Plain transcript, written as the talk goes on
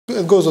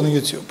It goes on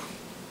YouTube.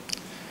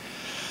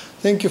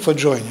 Thank you for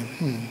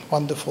joining.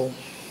 Wonderful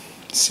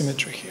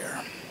symmetry here.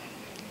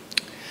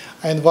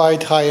 I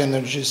invite high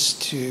energies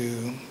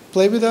to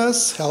play with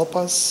us, help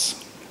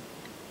us,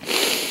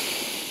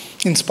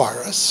 inspire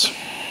us.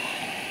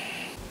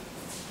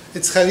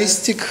 It's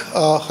holistic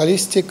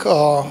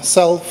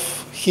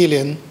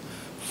self-healing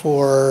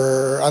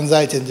for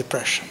anxiety and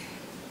depression.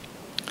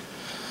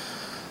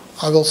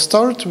 I will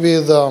start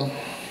with a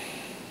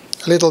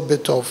little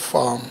bit of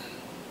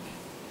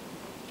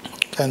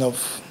kind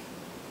of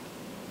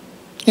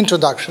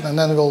introduction, and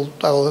then I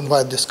will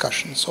invite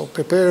discussion. So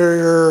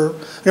prepare,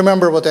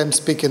 remember what I'm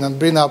speaking, and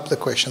bring up the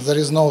questions. There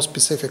is no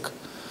specific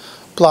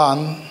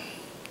plan.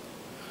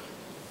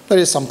 There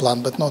is some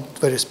plan, but not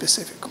very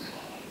specific.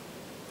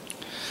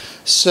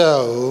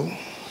 So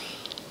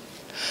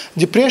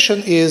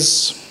depression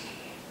is,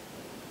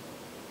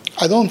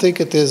 I don't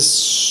think it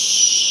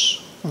is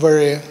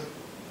very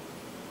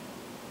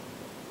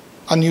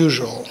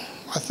unusual.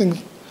 I think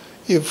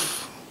if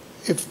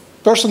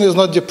person is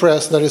not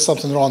depressed, there is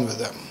something wrong with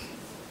them.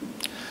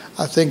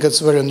 I think it's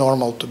very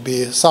normal to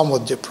be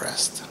somewhat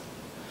depressed.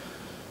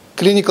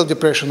 Clinical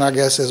depression, I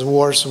guess, is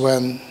worse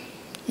when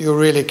you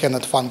really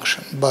cannot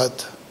function,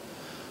 but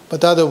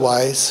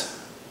otherwise,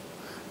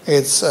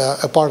 it's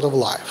a part of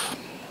life.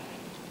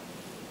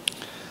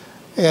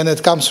 And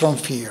it comes from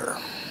fear.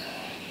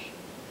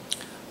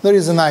 There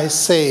is a nice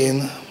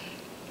saying,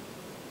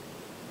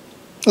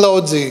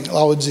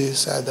 𝗪𝗘𝗓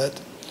said that,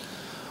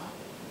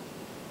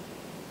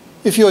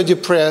 if you are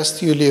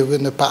depressed, you live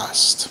in the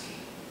past.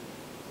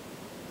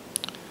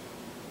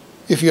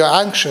 If you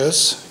are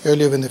anxious, you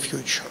live in the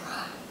future.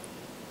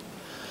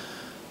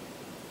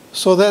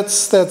 So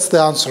that's the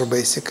answer,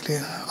 basically.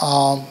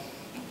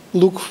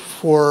 Look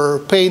for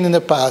pain in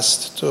the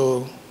past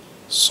to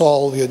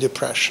solve your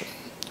depression,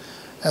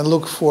 and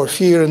look for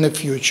fear in the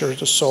future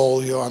to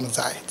solve your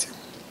anxiety.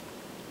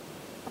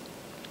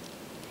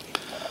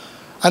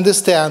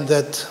 Understand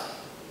that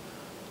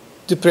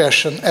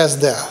depression as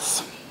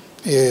death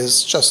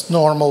is just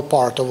normal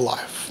part of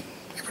life.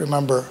 If you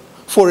remember,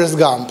 Forrest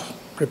Gump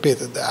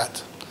repeated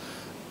that.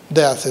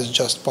 Death is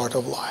just part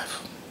of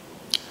life.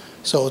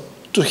 So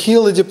to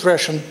heal the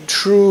depression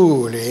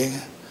truly,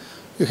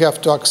 you have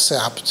to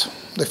accept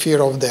the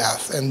fear of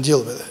death and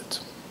deal with it.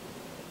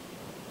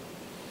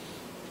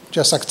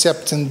 Just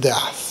accepting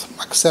death,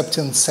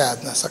 accepting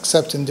sadness,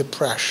 accepting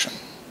depression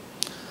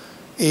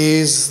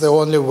is the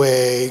only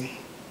way.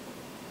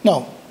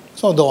 No,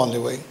 it's not the only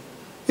way.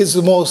 It's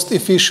the most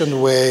efficient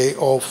way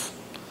of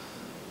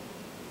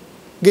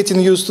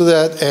getting used to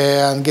that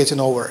and getting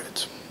over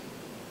it.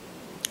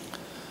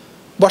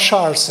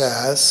 Bashar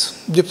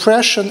says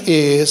depression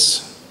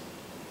is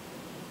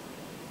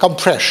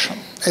compression.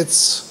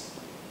 It's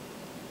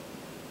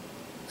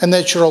a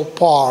natural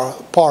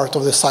part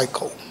of the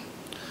cycle.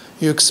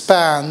 You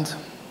expand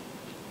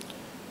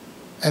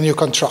and you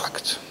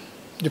contract.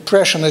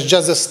 Depression is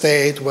just a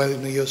state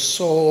when your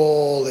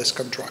soul is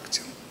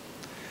contracting.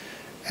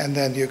 And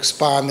then you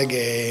expand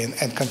again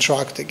and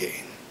contract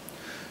again.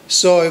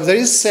 So if there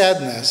is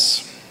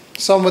sadness,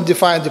 some would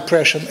define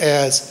depression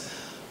as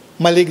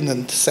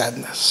malignant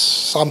sadness,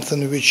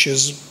 something which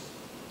is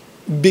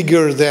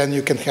bigger than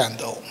you can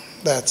handle.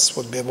 That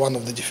would be one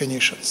of the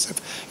definitions.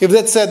 If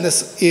that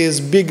sadness is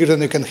bigger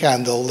than you can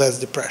handle, that's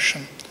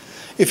depression.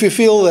 If you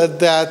feel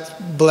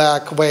that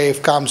black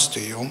wave comes to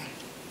you,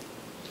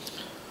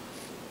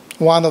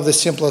 one of the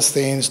simplest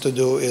things to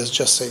do is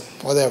just say,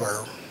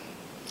 whatever.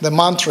 The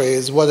mantra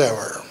is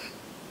whatever.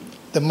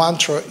 The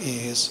mantra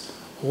is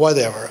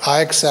whatever.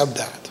 I accept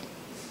that.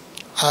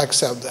 I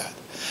accept that.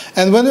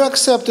 And when you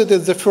accept it,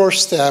 it's the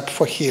first step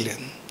for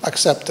healing.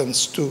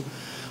 Acceptance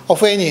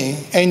of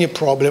any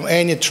problem,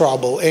 any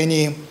trouble,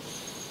 any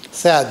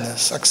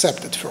sadness.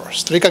 Accept it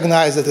first.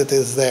 Recognize that it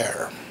is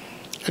there.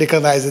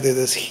 Recognize that it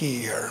is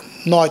here.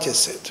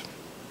 Notice it.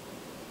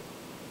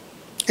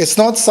 It's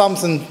not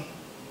something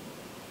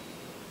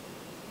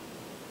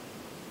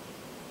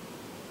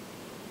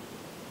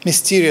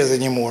mysterious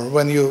anymore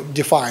when you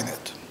define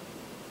it.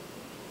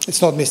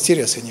 It's not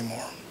mysterious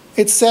anymore.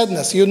 It's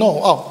sadness, you know,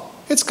 oh,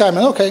 it's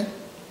coming, okay.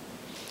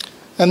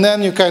 And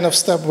then you kind of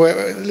step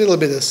a little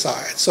bit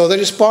aside. So there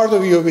is part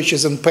of you which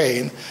is in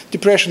pain.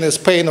 Depression is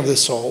pain of the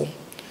soul.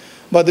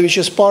 But which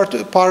is part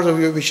of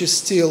you which is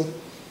still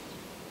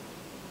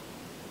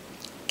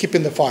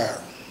keeping the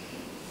fire.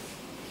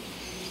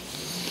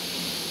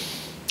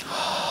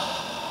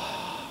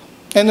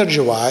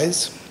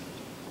 Energy-wise,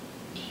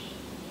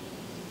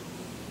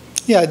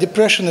 yeah,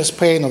 depression is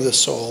pain of the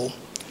soul.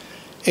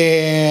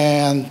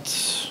 And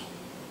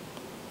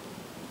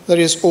there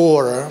is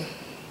aura.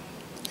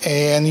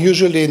 And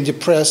usually in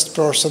depressed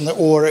person, the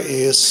aura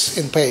is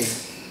in pain.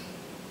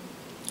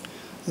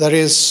 There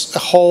is a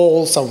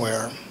hole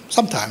somewhere,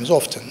 sometimes,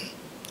 often.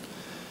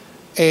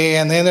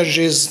 And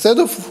energy, instead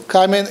of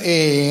coming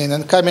in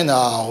and coming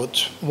out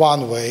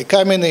one way,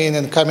 coming in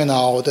and coming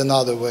out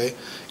another way,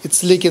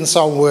 it's leaking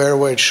somewhere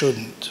where it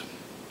shouldn't.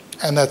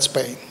 And that's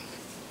pain.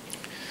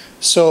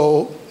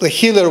 So the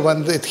healer,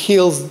 when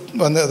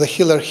the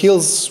healer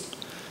heals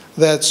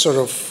that sort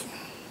of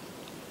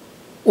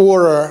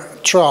aura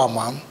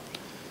trauma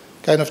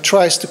kind of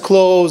tries to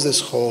close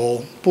this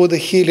hole, put a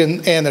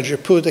healing energy,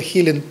 put a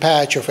healing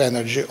patch of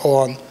energy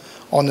on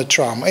the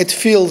trauma. It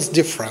feels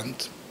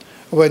different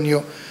when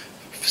you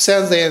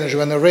sense the energy.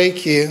 When a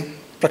Reiki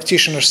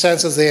practitioner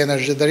senses the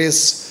energy, there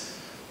is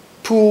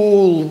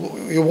pull.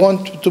 You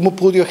want to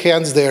put your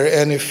hands there,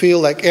 and you feel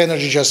like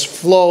energy just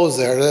flows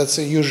there. That's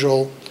a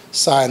usual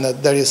sign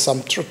that there is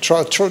some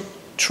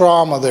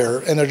trauma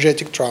there,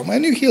 energetic trauma,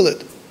 and you heal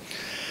it.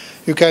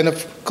 You kind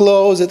of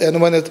close it,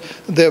 and when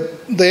the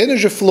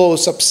energy flow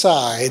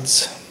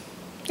subsides,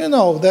 you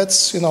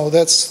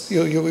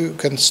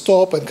can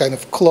stop and kind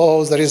of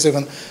close. There is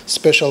even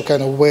special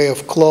kind of way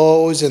of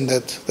closing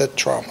that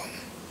trauma.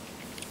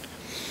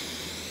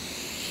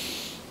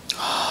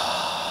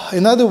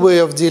 Another way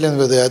of dealing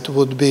with that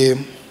would be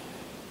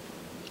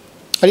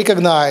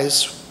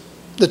recognize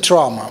the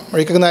trauma,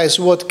 recognize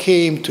what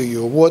came to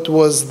you, what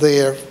was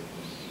their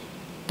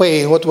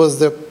pain, what was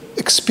the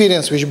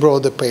experience which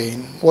brought the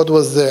pain, what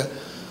was the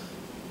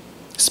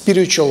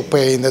spiritual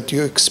pain that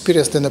you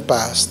experienced in the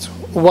past,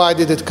 why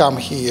did it come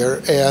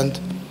here, and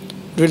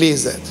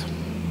release it.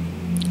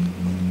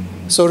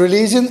 So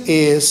releasing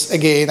is,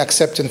 again,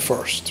 accepting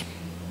first.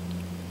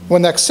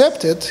 When I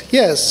accept it,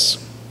 yes,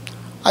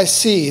 I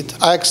see it,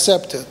 I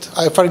accept it,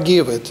 I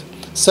forgive it.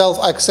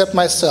 I accept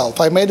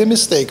myself. I made a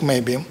mistake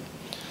maybe,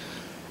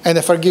 and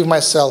I forgive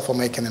myself for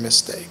making a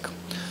mistake.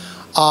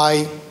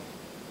 I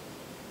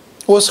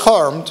was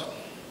harmed,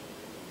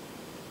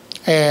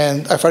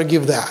 and I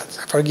forgive that.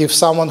 I forgive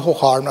someone who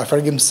harmed, I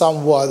forgive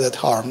someone that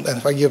harmed, and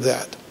I forgive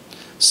that.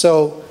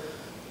 So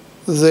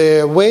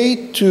the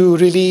way to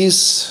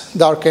release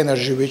dark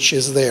energy which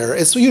is there,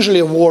 it's usually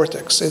a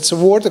vortex. It's a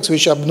vortex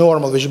which is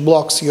abnormal, which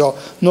blocks your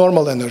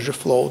normal energy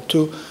flow.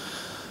 To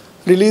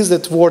release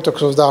that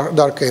vortex of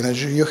dark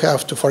energy, you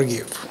have to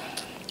forgive.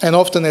 And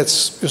often you have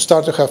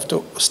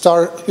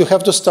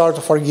to start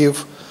to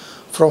forgive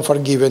from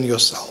forgiving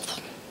yourself.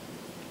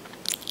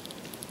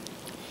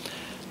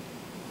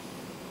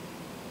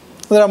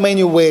 There are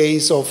many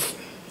ways of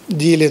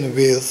dealing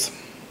with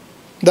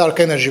dark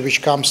energy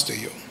which comes to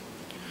you.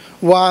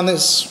 One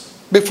is,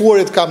 before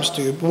it comes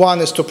to you, one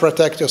is to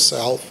protect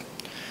yourself.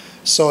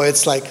 So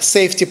it's like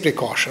safety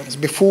precautions.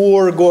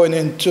 Before going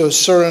into a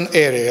certain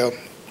area,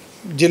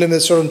 dealing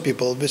with certain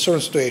people, with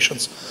certain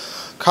situations,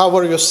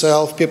 cover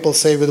yourself, people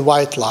say, with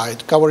white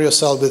light, cover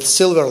yourself with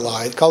silver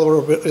light,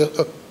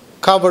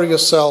 cover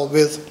yourself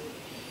with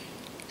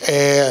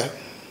an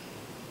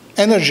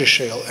energy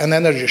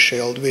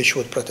shield which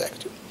would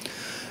protect you.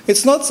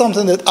 It's not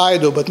something that I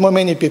do, but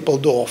many people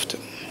do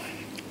often.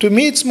 To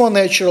me, it's more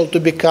natural to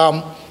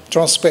become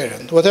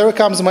transparent. Whatever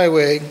comes my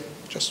way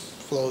just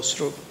flows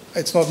through.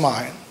 It's not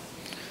mine.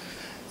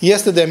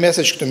 Yesterday, a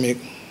message to me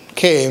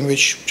came,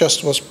 which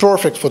just was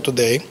perfect for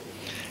today.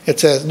 It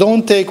says,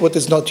 don't take what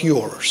is not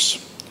yours.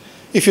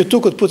 If you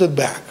took it, put it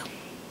back.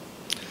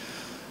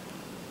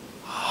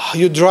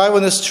 You drive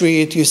on the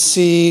street, you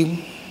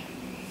see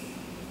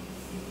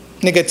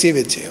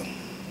negativity.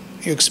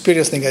 You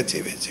experience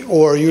negativity.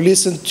 Or you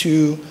listen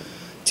to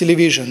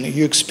television,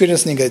 you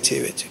experience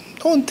negativity.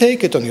 Don't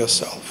take it on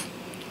yourself.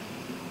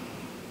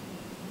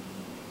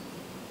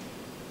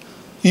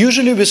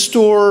 Usually we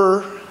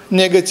store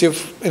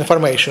negative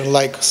information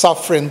like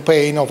suffering,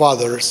 pain of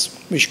others,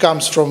 which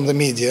comes from the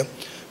media.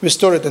 We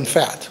store it in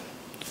fat.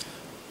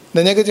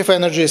 The negative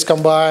energy is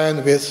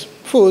combined with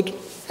food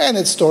and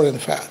it's stored in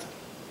fat.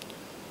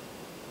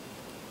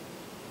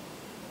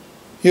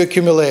 You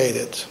accumulate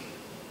it.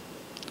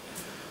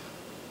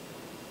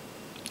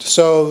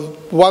 So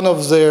one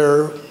of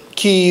their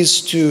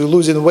keys to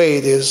losing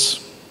weight is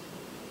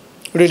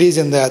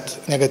releasing that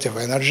negative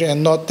energy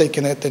and not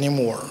taking it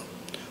anymore.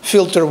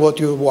 Filter what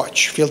you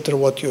watch, filter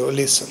what you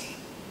listen.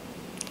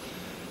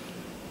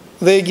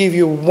 They give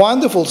you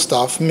wonderful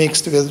stuff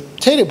mixed with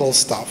terrible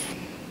stuff.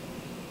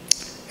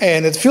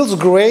 And it feels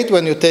great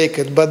when you take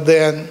it, but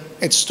then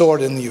it's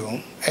stored in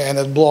you and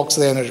it blocks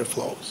the energy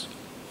flows.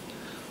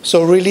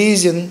 So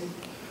releasing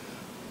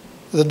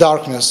the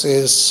darkness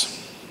is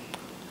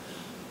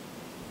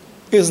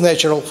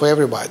natural for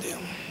everybody.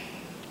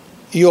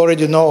 You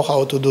already know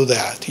how to do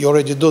that. You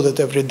already do that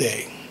every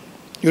day.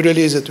 You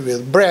release it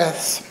with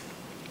breath,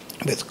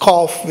 with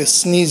cough, with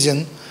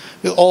sneezing,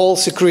 with all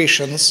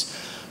secretions,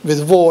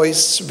 with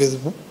voice, with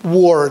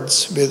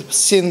words, with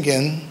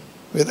singing,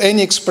 with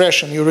any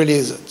expression, you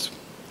release it.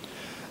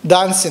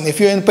 Dancing, if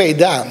you're in pain,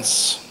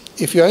 dance.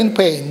 If you're in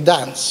pain,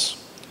 dance.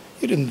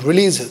 You didn't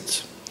release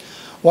it.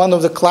 One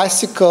of the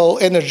classical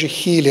energy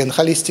healing,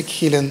 holistic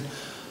healing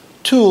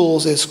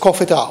tools is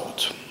cough it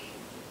out.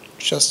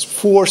 Just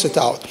force it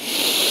out.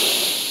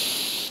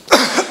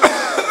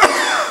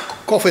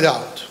 Cough it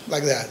out,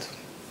 like that.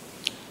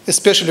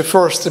 Especially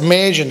first,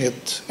 imagine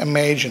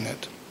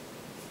it.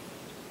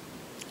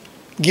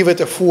 Give it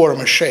a form,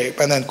 a shape,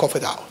 and then cough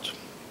it out.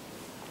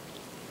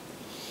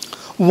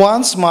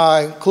 Once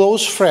my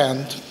close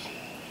friend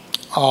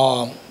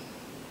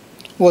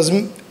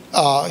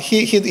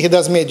he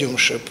does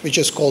mediumship, which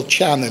is called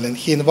channeling.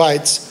 He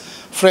invites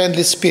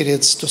friendly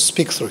spirits to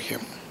speak through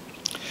him.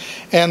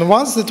 And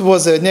once it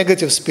was a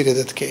negative spirit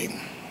that came,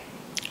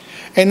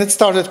 and it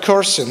started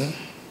cursing,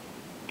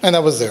 and I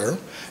was there.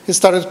 It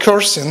started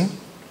cursing,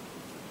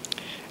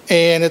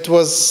 and it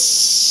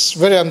was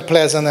very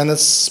unpleasant, and it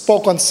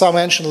spoke on some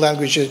ancient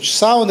language. It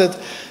sounded a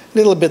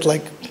little bit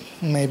like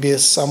maybe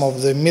some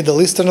of the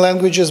Middle Eastern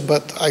languages,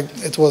 but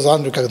it was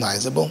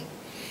unrecognizable.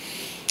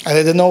 And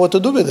I didn't know what to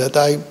do with it.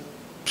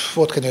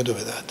 What can you do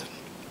with that?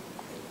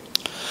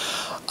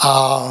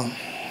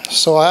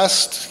 So I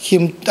asked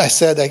him, I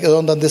said, I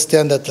don't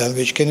understand that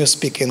language. Can you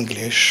speak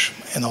English?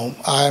 You know,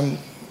 I'm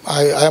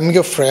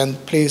your friend.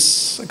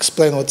 Please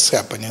explain what's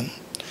happening.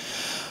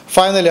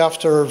 Finally,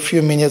 after a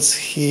few minutes,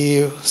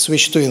 he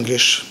switched to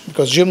English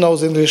because Jim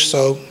knows English,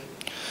 so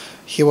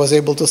he was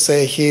able to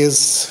say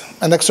he's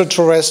an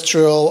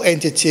extraterrestrial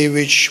entity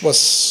which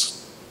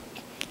was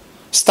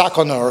stuck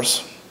on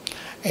Earth,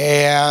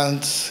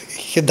 and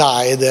he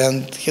died,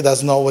 and he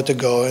doesn't know where to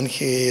go, and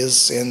he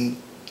is in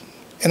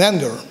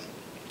anger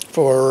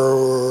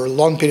for a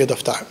long period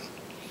of time.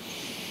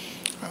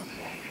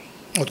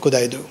 What could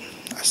I do?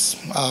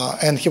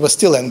 And he was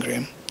still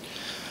angry.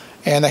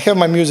 And I have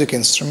my music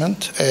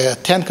instrument, a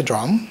tank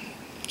drum.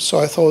 So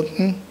I thought,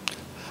 I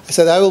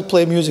said, I will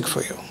play music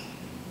for you.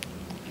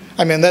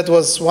 I mean, that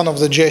was one of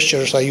the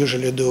gestures I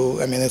usually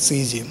do. I mean, it's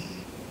easy.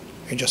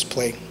 You just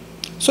play.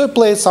 So I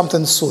played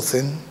something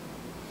soothing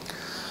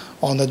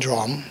on the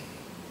drum.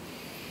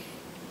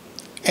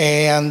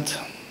 And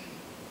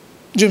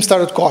Jim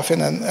started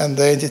coughing, and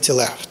the entity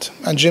left.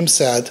 And Jim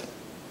said,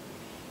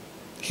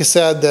 he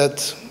said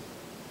that,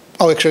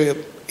 oh,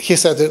 actually, he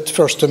said it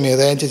first to me,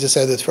 the entity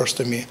said it first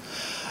to me.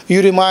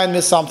 You remind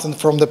me something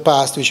from the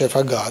past which I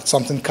forgot,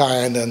 something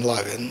kind and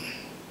loving.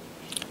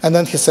 And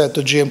then he said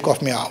to Jim,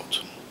 cough me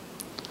out.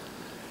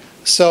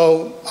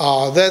 So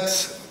that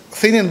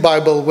thing in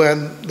Bible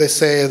when they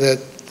say that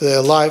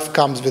the life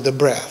comes with the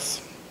breath,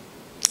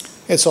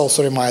 it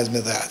also reminds me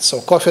of that. So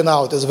coughing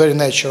out is very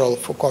natural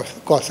for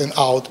coughing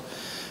out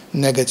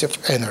negative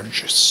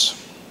energies.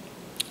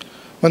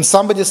 When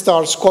somebody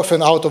starts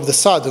coughing out of the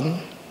sudden,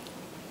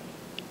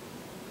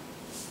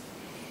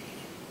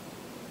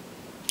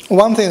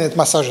 one thing, it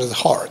massages the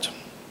heart.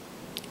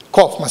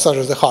 Cough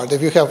massages the heart.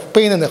 If you have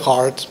pain in the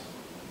heart,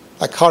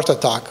 like heart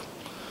attack,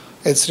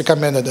 it's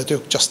recommended that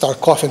you just start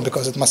coughing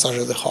because it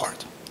massages the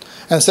heart.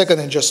 And second,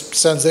 it just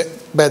sends the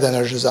bad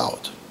energies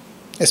out,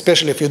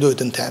 especially if you do it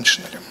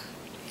intentionally.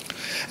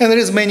 And there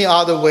is many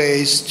other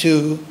ways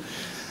to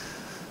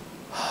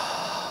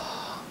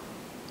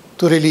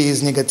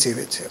release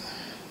negativity.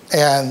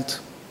 And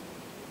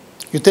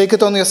you take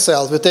it on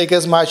yourself. You take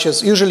as much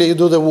as, usually you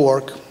do the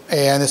work,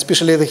 and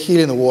especially the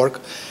healing work.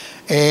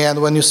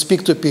 And when you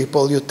speak to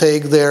people, you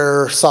take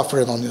their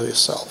suffering on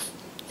yourself.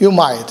 You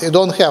might. You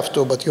don't have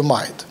to, but you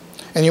might.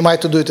 And you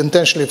might do it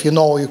intentionally if you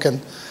know you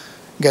can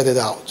get it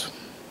out.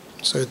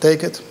 So you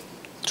take it,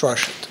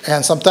 trash it.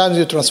 And sometimes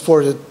you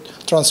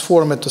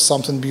transform it to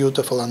something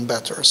beautiful and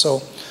better.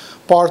 So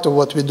part of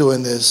what we do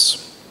in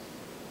this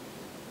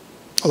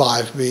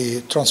life,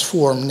 we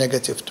transform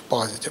negative to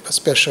positive,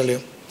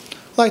 especially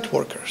light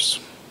workers.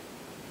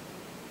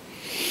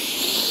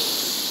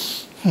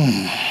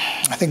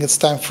 I think it's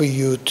time for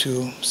you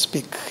to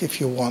speak if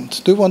you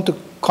want. Do you want to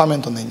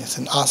comment on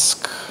anything?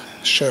 Ask,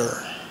 share.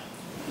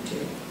 I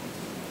do.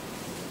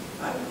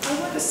 I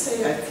want to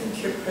say I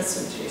think your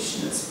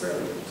presentation is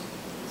brilliant.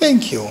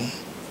 Thank you.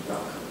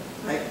 Welcome.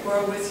 I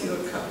borrow with you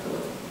a couple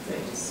of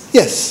things.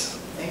 Yes.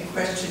 And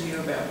question you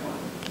about one.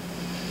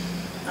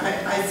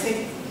 I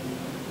think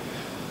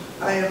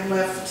I am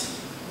left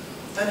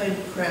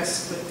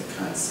unimpressed with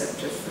the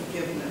concept of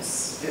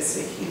forgiveness as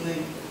a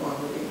healing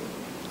quality.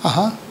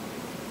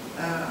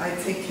 I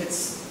think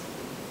it's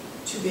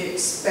to be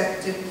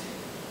expected,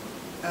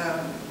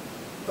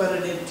 but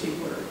an empty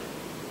word.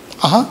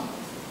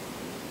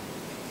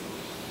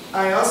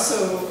 I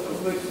also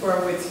would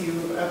quarrel with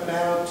you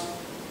about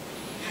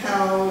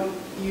how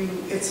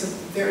it's a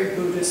very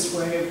Buddhist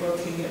way of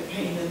looking at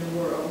pain in the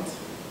world.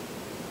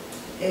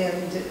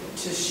 And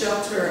to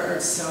shelter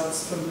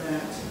ourselves from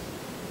that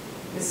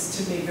is,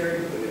 to me, very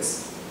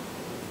Buddhist.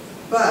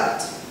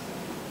 But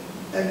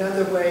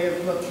another way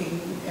of looking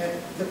at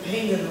the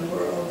pain in the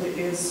world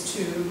is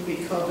to be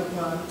called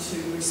upon to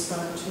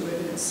respond to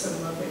it in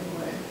some loving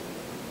way.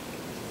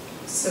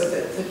 So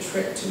that the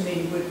trick to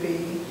me would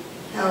be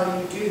how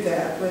you do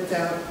that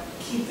without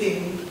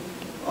keeping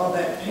all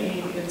that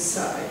pain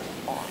inside.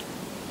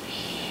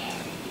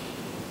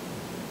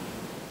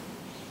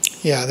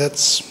 Yeah,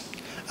 that's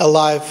a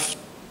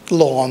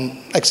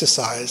lifelong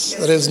exercise. Yes.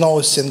 There is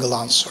no single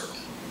answer.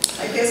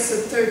 I guess the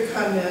third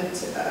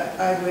comment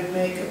I would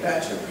make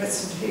about your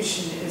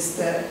presentation is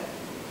that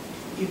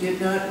you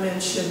did not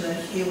mention the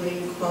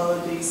healing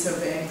qualities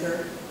of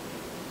anger.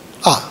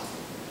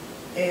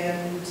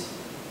 And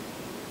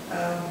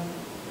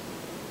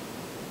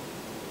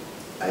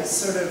I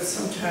sort of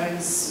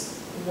sometimes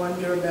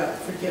wonder about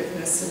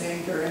forgiveness and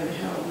anger and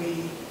how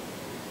we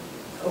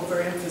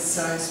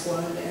overemphasize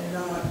one and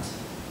not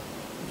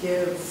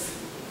give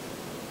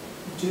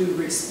due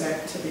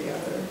respect to the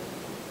other.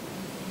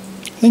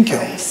 Thank you.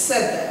 Having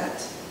said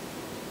that,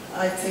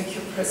 I think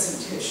your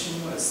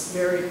presentation was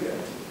very good.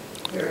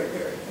 Very,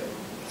 very good.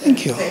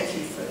 Thank you. Thank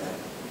you for that.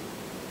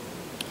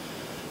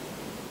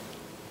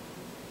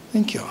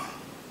 Thank you.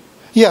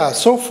 Yeah,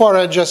 so far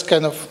I just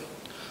kind of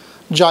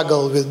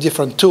juggle with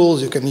different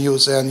tools you can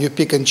use, and you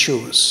pick and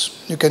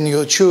choose. You can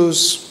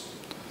choose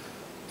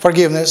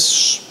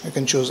forgiveness, you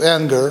can choose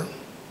anger.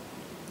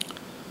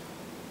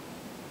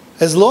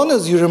 As long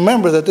as you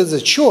remember that it's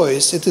a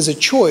choice, it is a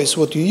choice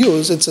what you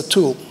use, it's a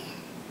tool.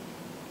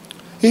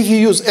 If you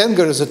use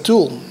anger as a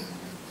tool,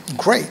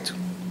 great.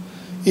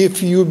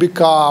 If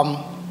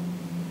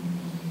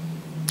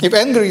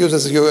anger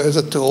uses you as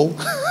a tool,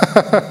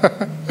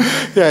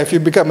 yeah, if you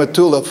become a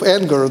tool of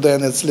anger,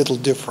 then it's a little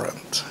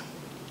different.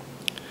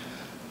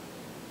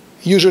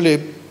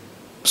 Usually,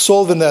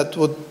 solving that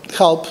would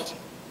help.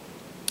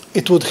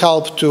 It would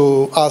help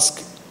to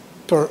ask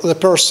the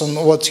person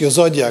what's your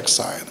zodiac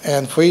sign,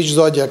 and for each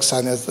zodiac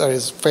sign there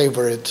is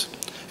favorite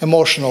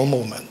emotional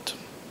movement.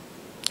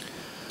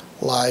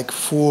 Like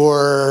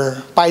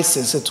for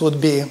Pisces, it would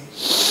be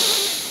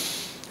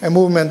a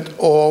movement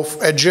of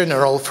a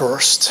general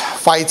first,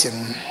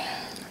 fighting,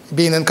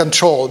 being in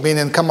control, being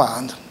in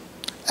command,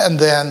 and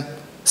then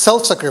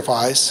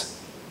self-sacrifice,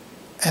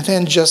 and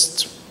then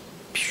just,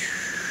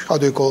 how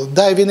do you call it,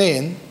 diving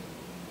in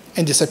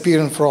and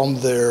disappearing from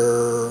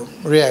their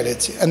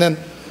reality. And then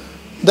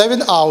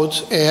diving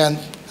out and,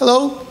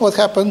 hello, what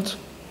happened?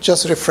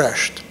 Just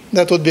refreshed.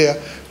 That would be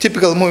a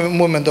typical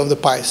movement of the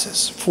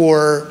Pisces.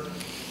 For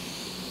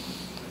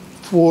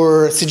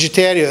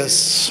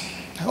Sagittarius,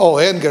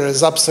 anger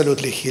is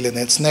absolutely healing.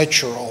 It's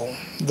natural.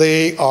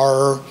 They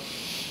are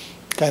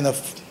kind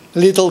of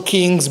little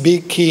kings,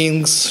 big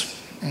kings,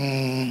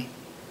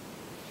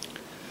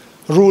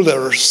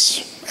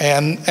 rulers,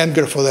 and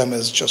anger for them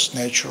is just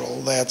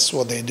natural. That's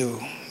what they do.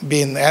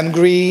 Being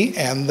angry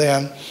and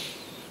then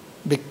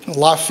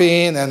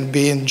laughing and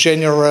being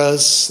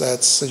generous,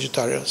 that's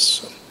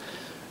Sagittarius.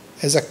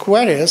 As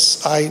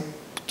Aquarius, I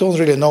don't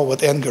really know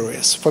what anger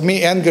is. For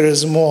me, anger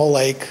is more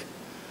like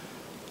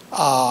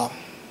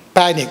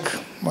panic.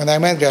 When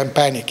I'm angry, I'm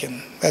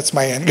panicking. That's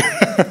my anger.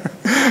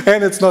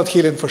 And it's not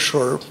healing for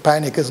sure.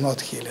 Panic is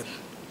not healing.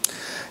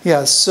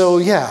 Yeah, so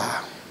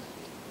yeah.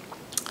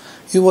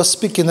 You were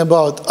speaking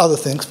about other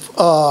things.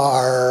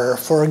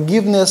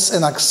 Forgiveness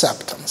and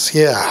acceptance.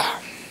 Yeah.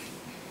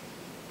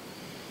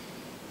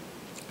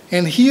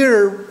 And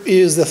here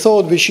is the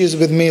thought which is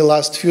with me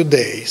last few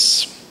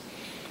days.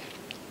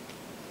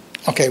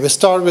 Okay, we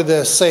start with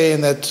the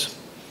saying that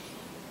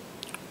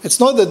it's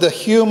not that the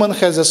human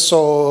has a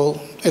soul,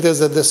 it is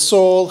that the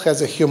soul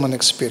has a human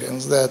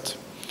experience. That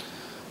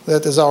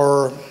is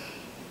our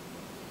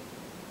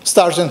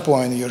starting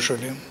point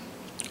usually.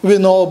 We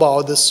know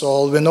about the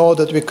soul, we know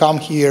that we come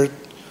here,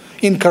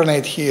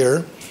 incarnate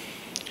here,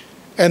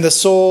 and the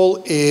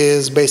soul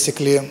is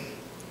basically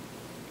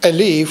a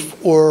leaf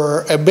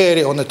or a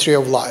berry on a tree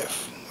of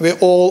life. We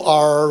all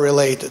are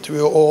related, we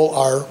all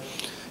are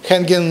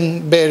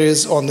hanging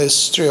berries on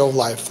this tree of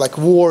life, like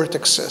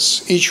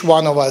vortexes. Each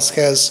one of us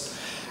has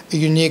a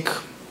unique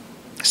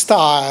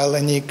style,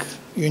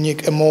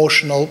 unique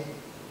emotional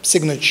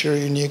signature,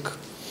 unique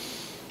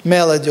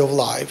melody of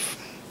life.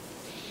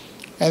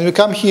 And we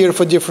come here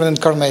for different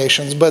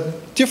incarnations,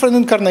 but different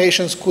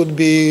incarnations could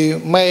be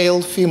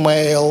male,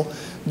 female,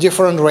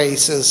 different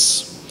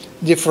races,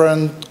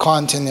 different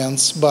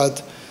continents,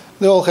 but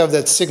they all have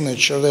that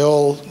signature. They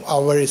all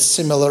are very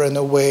similar in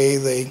the way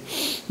they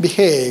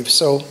behave.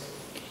 So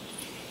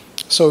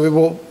we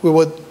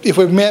would, if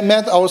we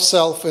met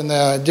ourselves in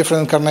a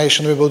different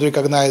incarnation, we would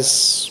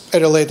recognize a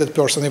related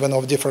person even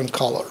of different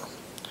color.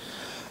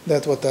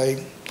 That's what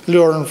I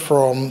learned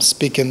from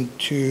speaking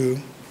to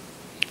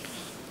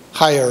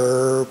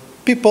higher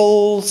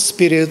people,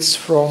 spirits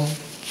from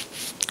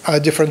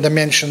different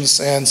dimensions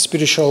and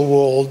spiritual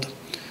world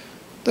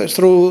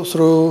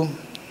through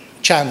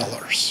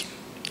channelers.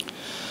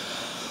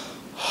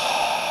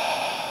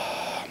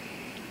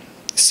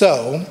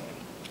 So,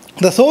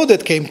 the thought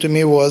that came to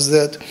me was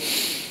that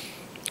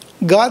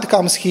God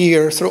comes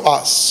here through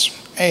us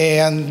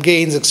and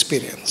gains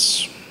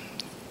experience.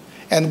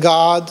 And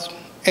God,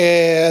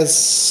 as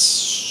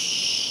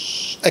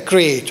a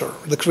creator,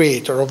 the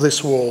creator of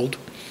this world,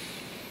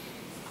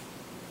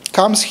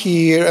 comes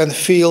here and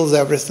feels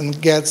everything,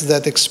 gets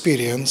that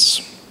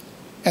experience,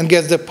 and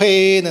gets the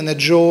pain and the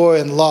joy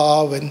and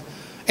love and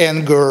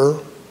anger.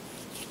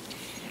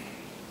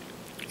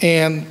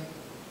 And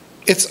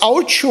it's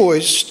our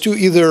choice to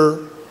either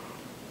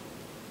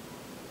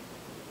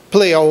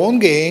play our own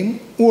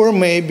game or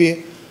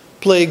maybe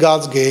play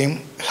God's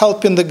game,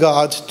 helping the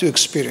God to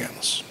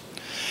experience.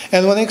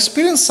 And when I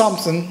experience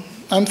something,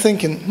 I'm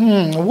thinking,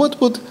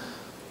 what would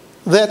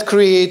that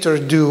creator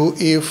do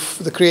if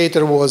the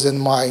creator was in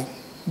my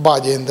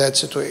body in that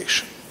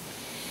situation?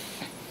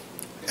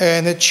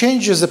 And it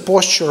changes the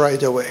posture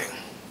right away.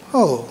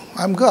 Oh,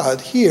 I'm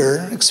God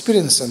here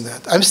experiencing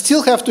that. I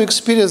still have to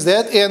experience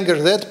that anger,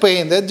 that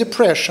pain, that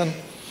depression.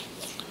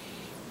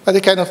 But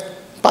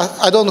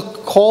I don't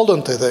hold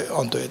onto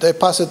it. I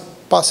pass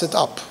it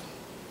up.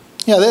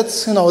 Yeah,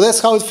 that's, that's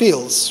how it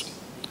feels.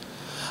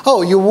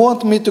 Oh, you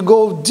want me to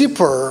go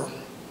deeper?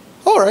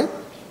 All right.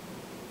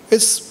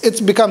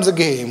 It becomes a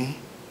game.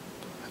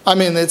 I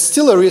mean, it's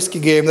still a risky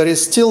game. There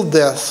is still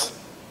death.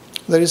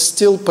 There is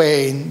still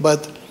pain.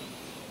 But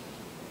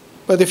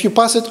if you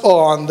pass it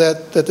on,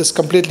 that is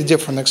completely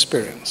different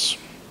experience.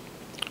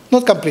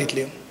 Not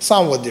completely,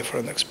 somewhat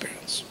different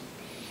experience.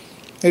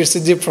 There is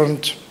a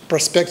different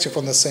perspective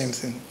on the same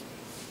thing.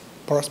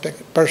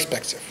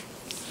 Perspective.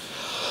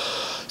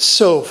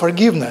 So,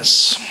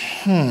 forgiveness.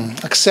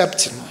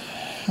 Accepting.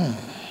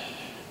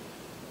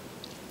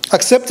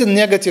 Accepting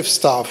negative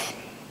stuff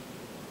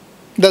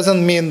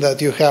doesn't mean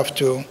that you have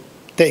to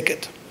take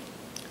it.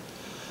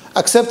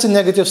 Accepting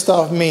negative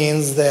stuff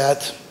means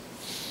that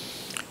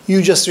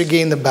you just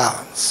regain the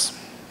balance.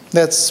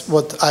 That's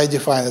what I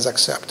define as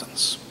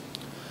acceptance.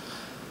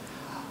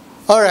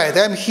 All right,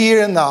 I'm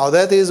here and now.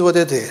 That is what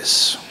it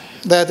is.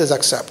 That is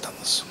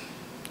acceptance.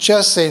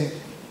 Just saying,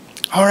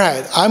 all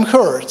right, I'm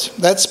hurt.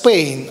 That's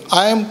pain.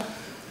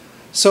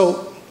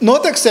 So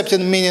not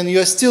accepting meaning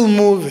you're still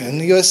moving.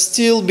 You're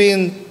still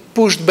being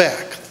pushed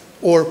back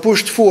or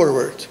pushed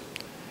forward.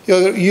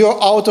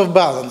 You're out of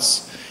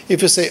balance.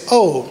 If you say,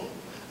 oh,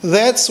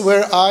 that's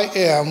where I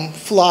am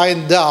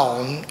flying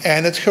down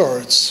and it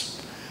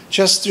hurts.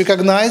 Just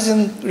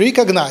recognizing.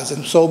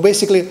 So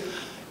basically,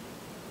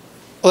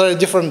 there are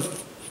different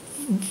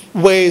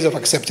ways of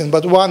accepting,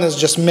 but one is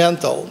just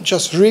mental,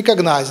 just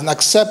recognizing,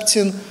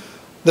 accepting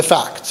the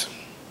fact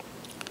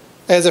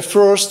as a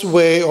first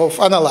way of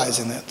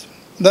analyzing it.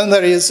 Then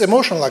there is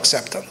emotional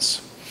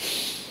acceptance.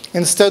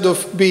 Instead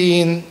of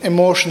being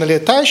emotionally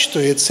attached to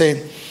it,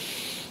 saying,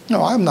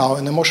 no, I'm now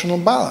in emotional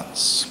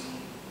balance.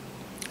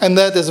 And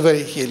that is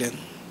very healing.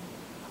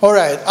 All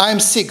right, I'm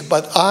sick,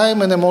 but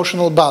I'm in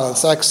emotional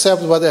balance. I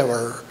accept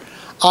whatever.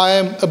 I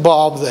am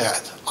above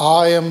that.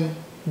 I am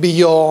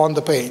beyond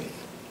the pain.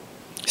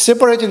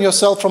 Separating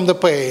yourself from the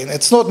pain.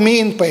 It's not me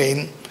in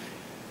pain.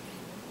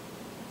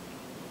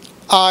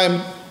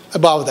 I'm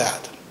above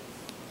that.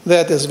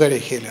 That is very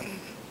healing.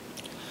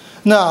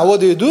 Now, what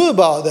do you do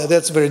about that?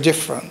 That's very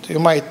different. You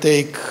might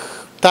take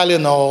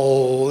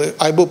Tylenol,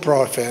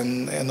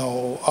 ibuprofen,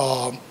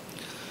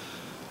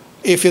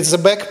 if it's a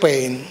back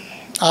pain,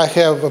 I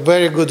have a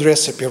very good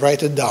recipe,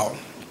 write it down.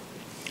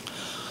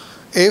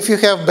 If you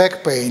have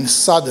back pain,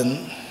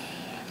 sudden,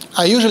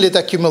 usually it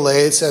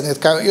accumulates and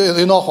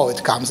you know how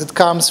it comes. It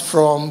comes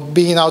from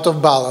being out of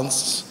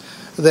balance,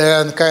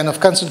 then kind of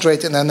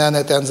concentrating, and then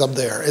it ends up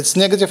there. It's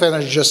negative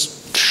energy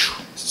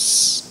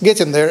just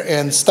getting there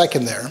and stuck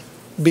in there,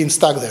 being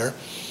stuck there.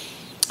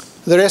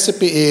 The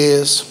recipe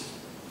is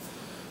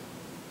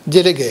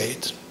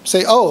delegate.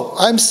 Say, oh,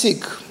 I'm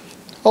sick.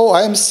 Oh,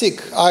 I'm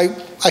sick. I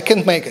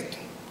can't make it.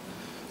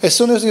 As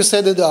soon as you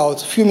said it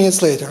out, a few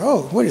minutes later,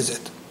 oh, where is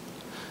it?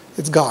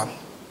 It's gone.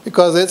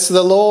 Because it's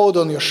the load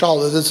on your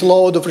shoulders. It's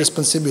load of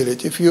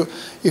responsibility. If you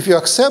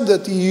accept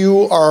that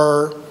you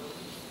are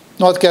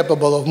not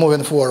capable of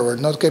moving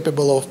forward, not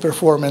capable of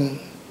performing,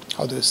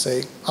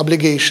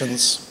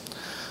 obligations,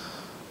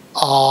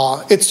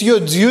 it's your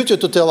duty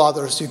to tell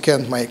others you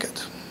can't make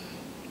it.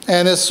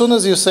 And as soon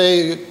as you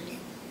say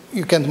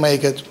you can't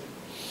make it,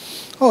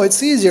 oh,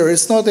 it's easier.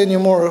 It's not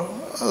anymore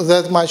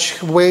that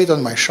much weight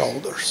on my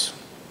shoulders.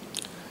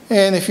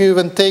 And if you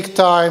even take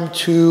time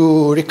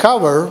to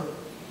recover,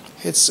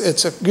 it's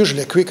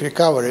usually a quick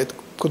recovery. It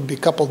could be a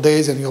couple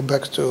days and you're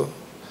back to,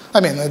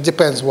 it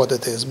depends what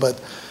it is,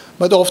 but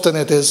often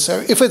it is,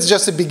 if it's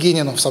just the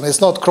beginning of something,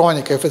 it's not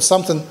chronic. If it's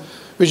something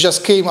which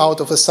just came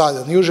out of a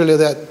sudden, usually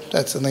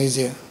that's an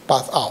easy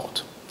path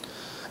out.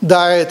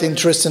 Diet,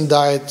 interesting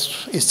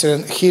diet,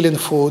 Eastern healing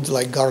food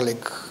like garlic,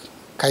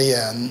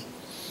 cayenne,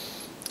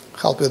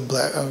 help with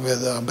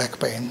back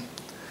pain.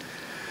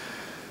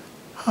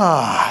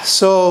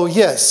 So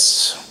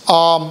yes,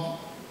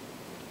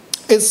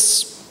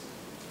 it's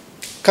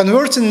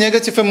converting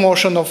negative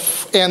emotion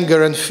of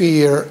anger and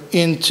fear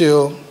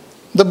into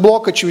the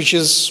blockage which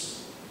is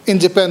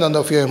independent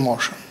of your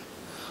emotion.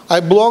 I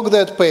block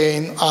that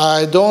pain.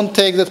 I don't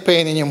take that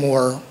pain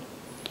anymore.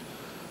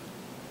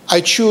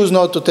 I choose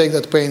not to take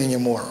that pain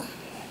anymore.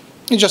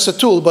 It's just a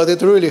tool, but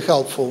it's really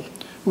helpful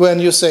when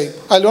you say,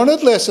 I learned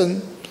that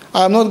lesson.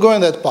 I'm not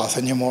going that path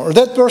anymore.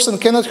 That person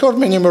cannot hurt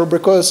me anymore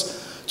because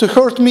to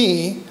hurt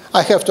me,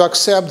 I have to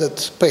accept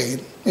that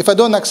pain. If I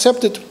don't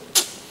accept it,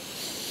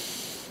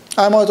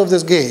 I'm out of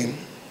this game.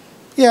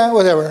 Yeah,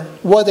 whatever.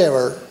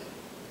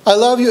 I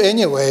love you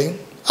anyway.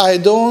 I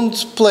don't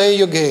play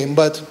your game,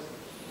 but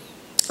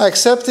I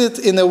accept it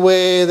in a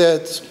way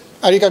that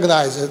I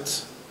recognize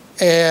it,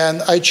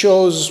 and I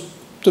chose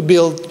to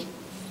build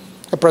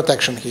a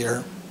protection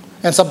here.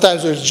 And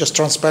sometimes it's just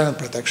transparent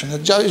protection.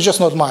 It's just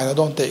not mine. I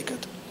don't take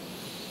it.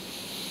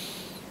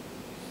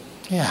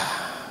 Yeah.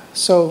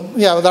 So,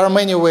 yeah, there are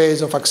many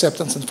ways of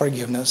acceptance and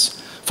forgiveness.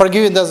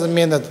 Forgiving doesn't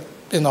mean that,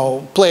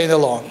 playing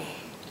along.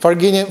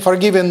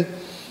 Forgiving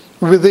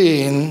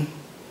within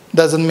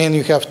doesn't mean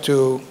you have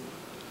to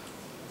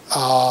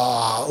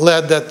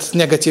let that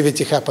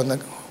negativity happen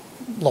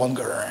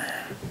longer.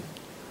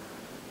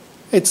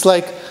 It's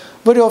like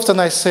very often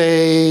I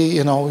say,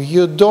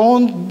 you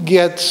don't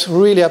get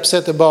really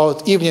upset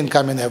about evening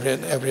coming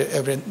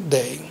every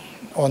day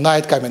or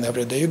night coming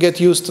every day. You get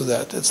used to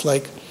that. It's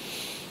like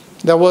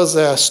there was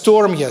a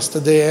storm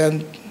yesterday,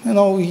 and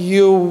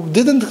you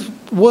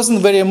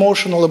wasn't very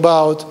emotional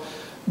about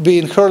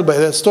being hurt by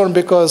that storm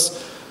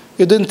because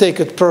you didn't take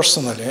it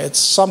personally. It's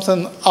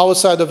something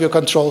outside of your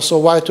control, so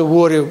why to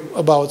worry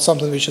about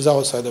something which is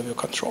outside of your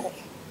control?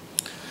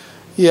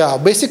 Yeah,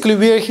 basically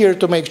we are here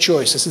to make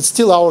choices. It's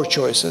still our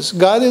choices.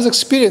 God is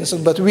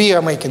experiencing, but we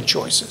are making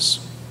choices.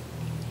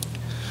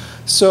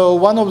 So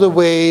one of the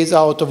ways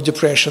out of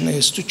depression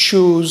is to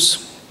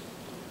choose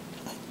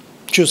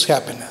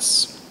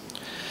happiness.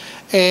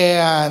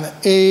 And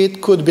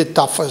it could be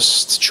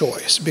toughest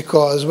choice,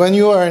 because when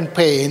you are in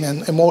pain,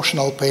 and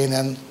emotional pain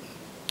and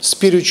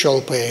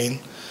spiritual pain,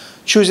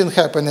 choosing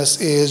happiness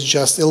is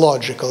just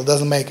illogical. It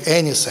doesn't make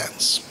any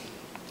sense.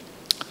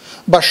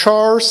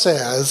 Bashar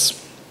says,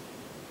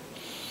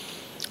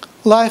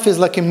 life is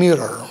like a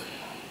mirror.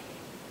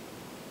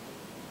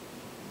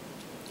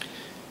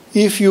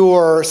 If you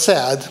are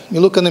sad, you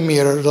look in the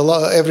mirror,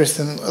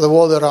 everything, the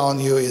world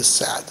around you is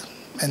sad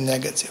and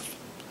negative.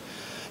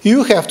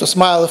 You have to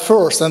smile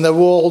first, and the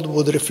world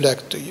would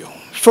reflect to you.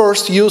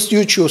 First, you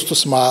choose to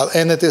smile,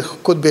 and it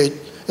could be,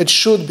 it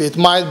should be, it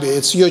might be,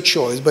 it's your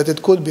choice, but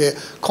it could be a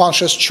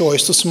conscious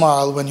choice to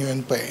smile when you're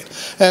in pain.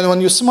 And when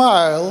you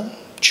smile,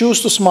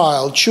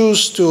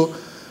 choose to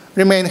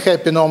remain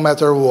happy no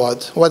matter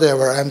what,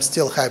 whatever, I'm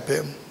still happy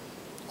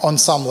on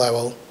some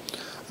level.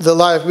 The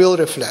life will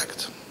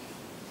reflect.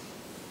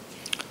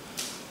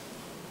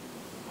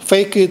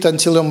 Fake it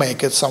until you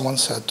make it, someone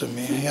said to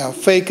me. Yeah,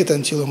 fake it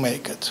until you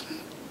make it.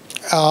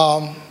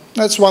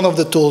 That's one of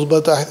the tools,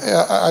 but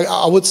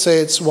I would say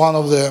it's one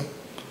of the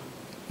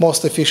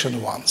most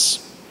efficient ones.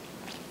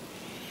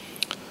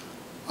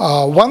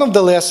 One of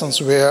the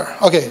lessons where,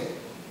 okay,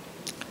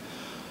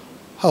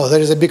 there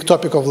is a big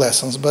topic of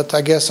lessons, but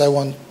I guess I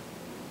want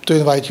to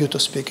invite you to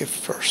speak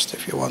first,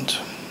 if you want.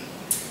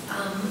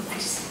 I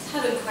just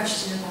had a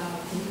question about,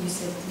 you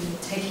said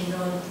taking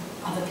on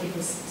other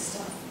people's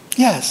stuff.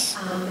 Yes.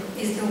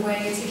 Is the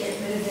way to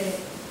get rid of it,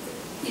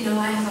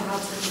 I have a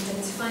hard time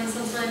identifying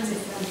sometimes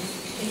if I'm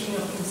picking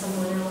up on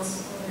someone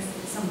else, or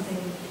if it's something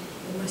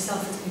in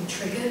myself that's been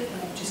triggered,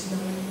 like just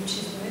knowing which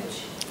is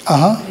which.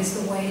 But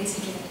is the way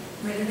to get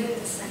rid of it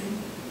the same?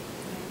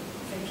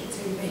 Like, fake it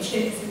till you make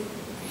it,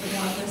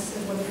 regardless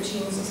of whether it's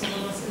yours or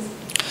someone else's?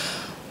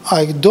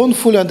 I don't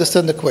fully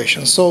understand the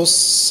question. So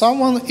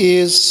someone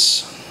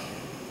is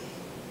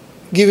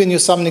giving you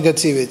some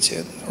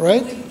negativity,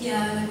 right?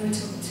 Yeah, like we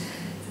talked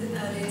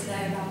earlier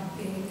today about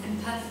being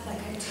empath.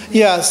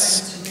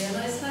 Yes. To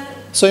realize that.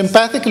 So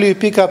empathically you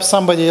pick up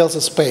somebody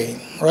else's pain,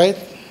 right?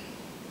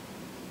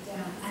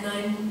 Yeah, and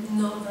I'm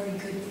not very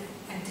good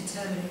at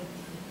determining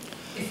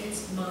if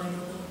it's mine or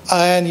not.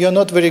 And you're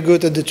not very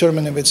good at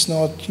determining if it's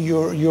not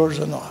yours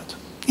or not.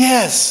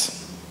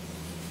 Yes.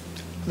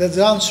 That's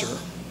the answer.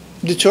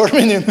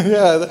 Determining,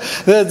 yeah,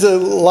 that's a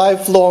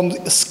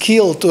lifelong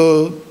skill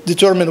to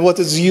determine what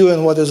is you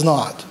and what is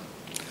not.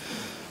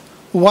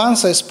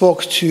 Once I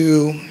spoke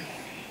to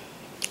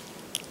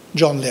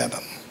John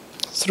Lennon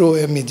through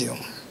a medium.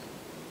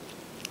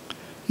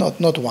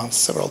 Not once,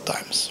 several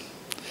times.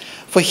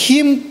 For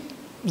him,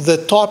 the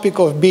topic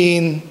of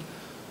being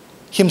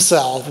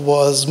himself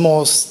was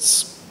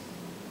most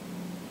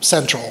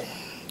central.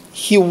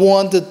 He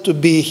wanted to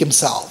be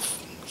himself.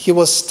 He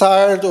was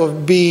tired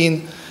of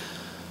being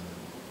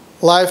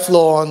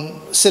lifelong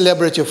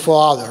celebrity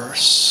for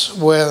others.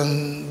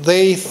 When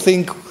they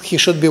think he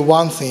should be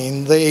one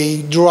thing,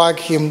 they drag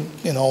him,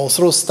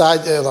 through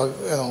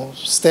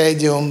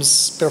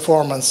stadiums,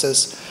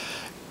 performances.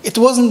 It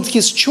wasn't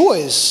his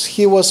choice.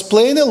 He was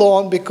playing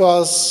along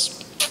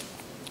because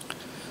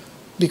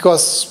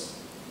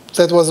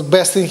that was the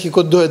best thing he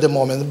could do at the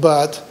moment.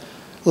 But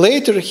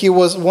later he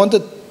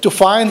wanted to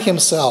find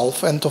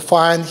himself and to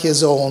find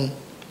his own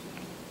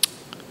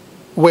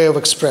way of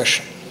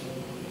expression.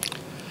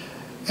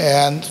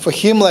 And for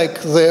him,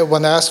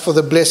 when asked for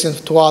the blessing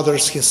to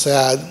others, he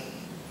said,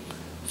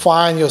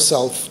 find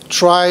yourself,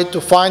 try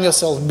to find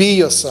yourself, be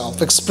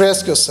yourself,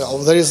 express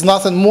yourself. There is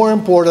nothing more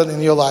important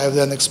in your life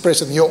than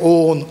expressing your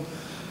own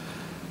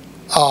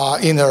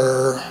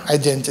inner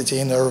identity,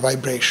 inner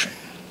vibration.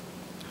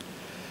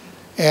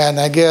 And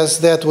I guess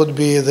that would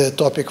be the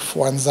topic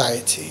for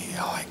anxiety.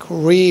 Like,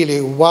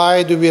 really,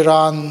 why do we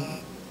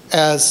run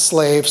as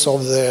slaves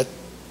of the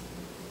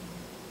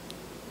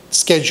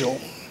schedule?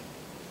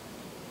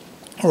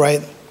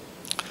 Right?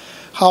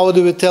 How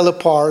do we tell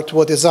apart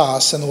what is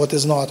us and what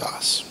is not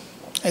us?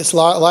 It's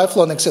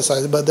lifelong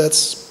exercise, but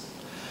that's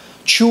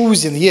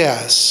choosing,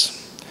 yes.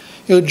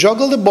 You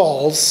juggle the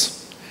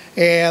balls,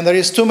 and there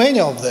is too many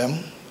of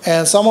them,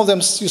 and some of them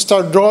you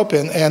start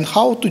dropping, and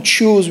how to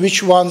choose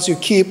which ones you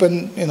keep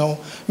and,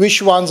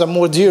 which ones are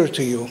more dear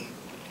to you.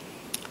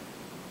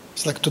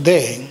 It's like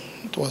today,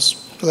 it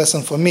was a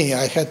lesson for me.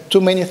 I had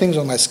too many things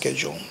on my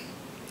schedule.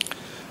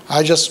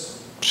 I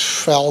just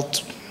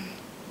felt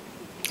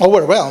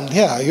overwhelmed.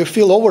 Yeah, you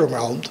feel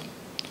overwhelmed.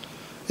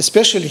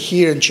 especially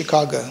here in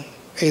Chicago,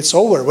 it's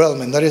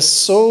overwhelming. There is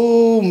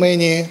so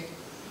many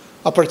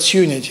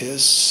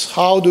opportunities.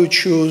 How do you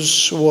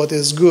choose what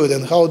is good,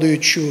 and how do you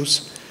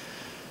choose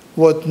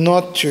what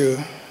not to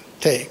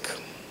take?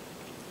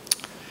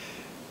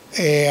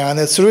 And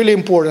it's really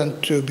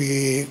important to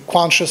be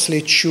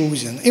consciously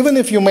choosing. Even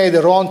if you made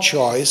the wrong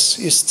choice,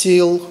 you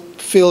still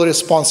feel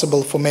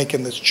responsible for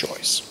making this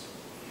choice.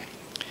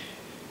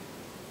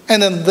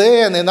 And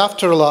then in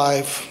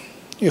afterlife,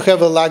 you have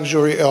the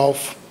luxury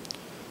of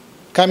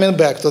coming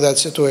back to that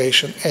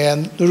situation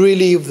and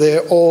relive the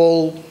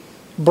all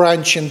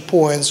branching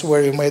points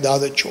where you made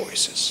other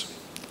choices.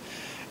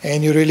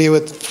 And you relive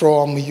it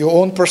from your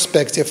own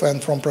perspective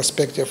and from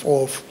perspective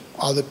of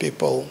other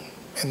people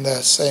in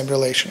the same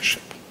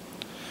relationship.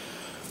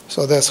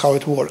 So that's how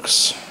it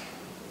works.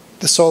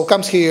 The soul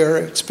comes here,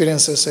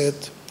 experiences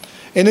it,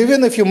 and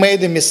even if you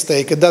made a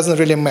mistake, it doesn't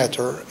really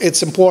matter.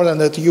 It's important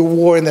that you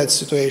were in that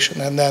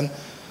situation, and then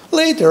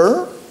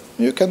later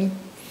you can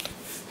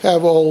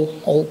have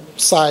all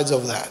sides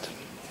of that.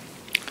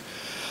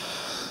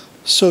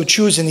 So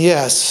choosing,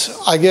 yes,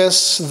 I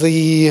guess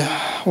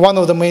one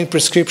of the main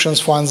prescriptions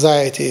for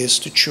anxiety is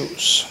to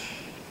choose.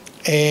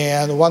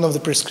 And one of the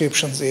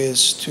prescriptions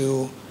is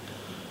to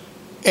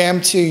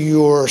empty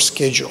your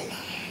schedule.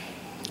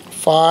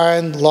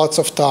 Find lots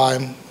of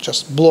time,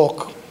 just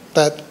block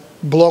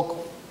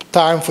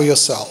time for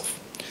yourself.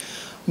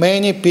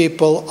 Many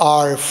people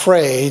are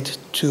afraid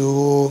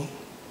to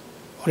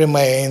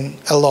remain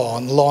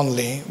alone,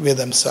 lonely with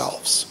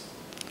themselves.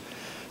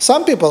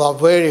 Some people are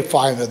very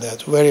fine with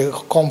that, very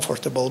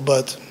comfortable,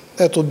 but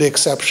that would be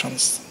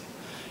exceptions.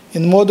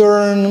 In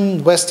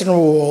modern Western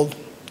world,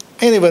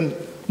 and even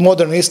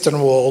modern Eastern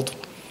world,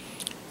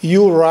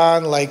 you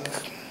run like,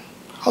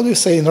 how do you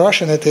say in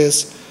Russian it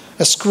is,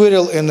 a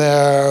squirrel in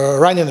a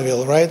running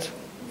wheel, right?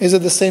 Is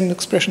it the same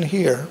expression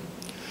here?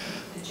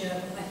 The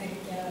German, I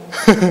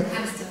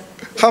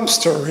think, hamster.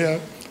 Hamster, yeah.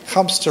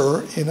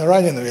 Hamster in a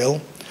running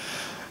wheel.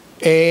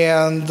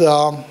 And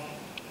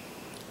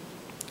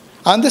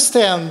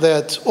understand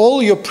that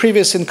all your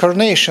previous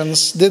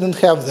incarnations didn't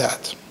have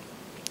that.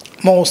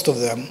 Most of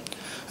them.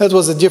 That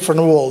was a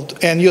different world.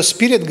 And your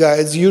spirit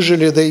guides,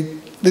 usually they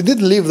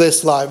didn't live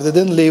this life. They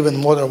didn't live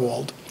in modern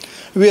world.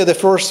 We are the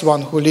first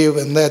one who live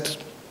in that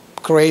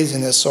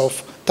craziness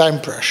of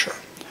time pressure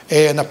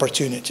and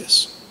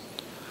opportunities.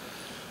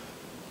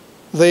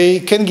 They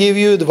can give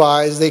you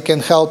advice, they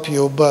can help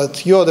you,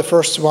 but you're the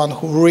first one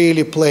who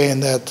really play in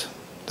that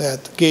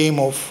game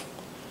of,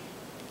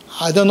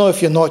 I don't know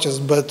if you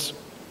noticed, but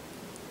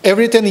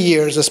every 10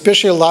 years,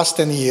 especially last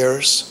 10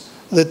 years,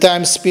 the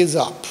time speeds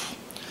up.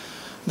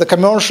 The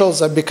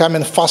commercials are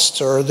becoming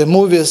faster. The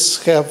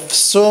movies have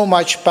so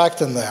much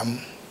packed in them.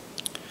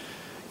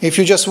 If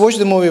you just watch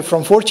the movie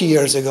from 40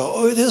 years ago,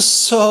 oh, it is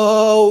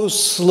so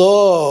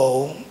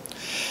slow.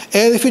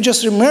 And if you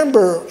just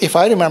remember, if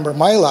I remember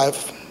my life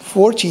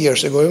 40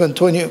 years ago, even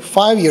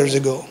 25 years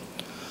ago,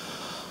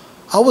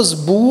 I was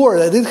bored.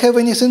 I didn't have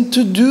anything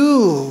to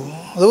do.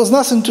 There was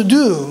nothing to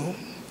do.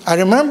 I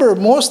remember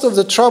most of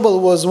the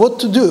trouble was what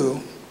to do.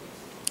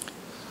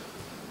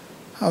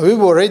 We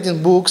were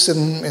reading books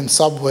in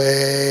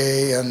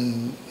subway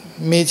and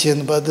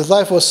meeting, but the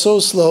life was so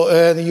slow,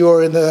 and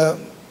you're in a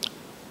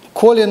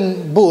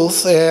calling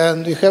booth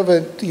and you have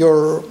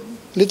your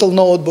little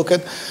notebook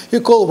and you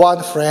call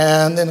one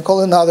friend and call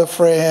another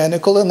friend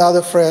and call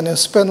another friend and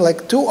spend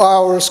like 2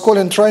 hours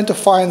calling, trying to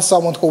find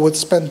someone who would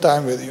spend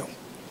time with you.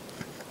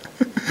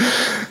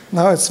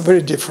 Now it's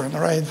very different,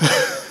 right?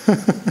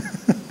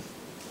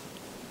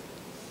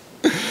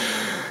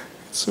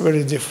 It's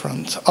very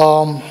different.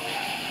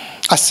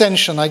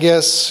 Ascension, I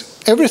guess,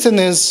 everything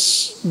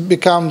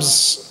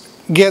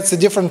gets a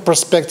different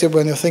perspective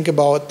when you think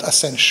about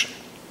ascension.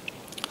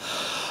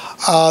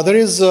 There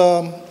is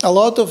a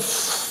lot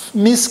of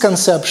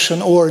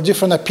misconception or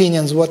different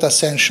opinions what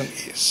ascension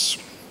is.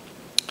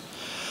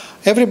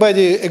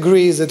 Everybody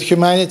agrees that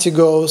humanity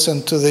goes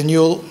into the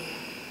new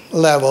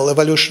level,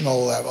 evolutionary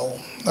level.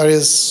 There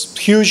is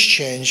huge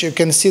change. You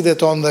can see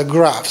that on the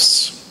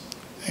graphs.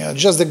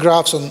 Just the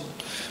graphs on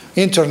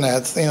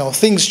internet,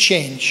 things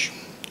change.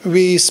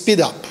 We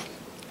speed up.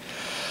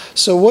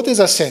 So what is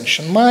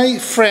ascension? My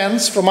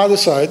friends from other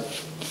side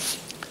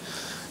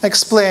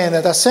explain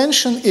that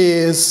ascension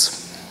is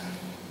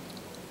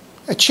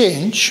a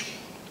change,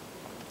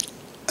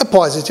 a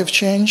positive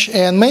change,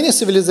 and many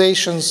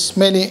civilizations,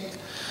 many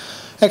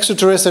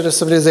extraterrestrial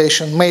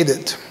civilizations made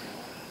it.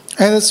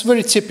 And it's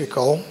very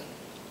typical.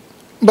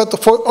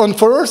 But for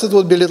Earth it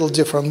would be a little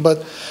different.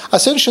 But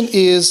ascension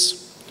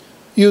is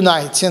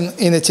uniting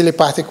in a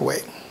telepathic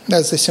way.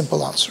 That's the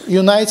simple answer.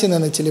 Uniting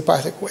in a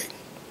telepathic way.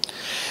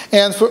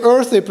 And for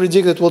Earth, they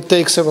predict it will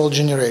take several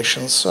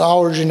generations.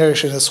 Our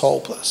generation is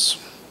hopeless.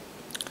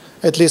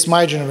 At least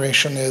my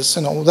generation is.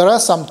 There are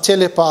some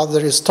telepaths,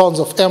 there is tons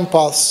of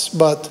empaths,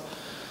 but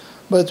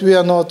we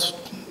are not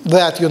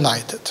that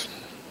united.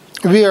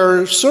 We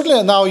are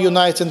certainly now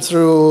united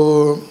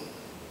through,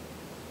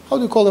 how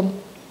do you call them?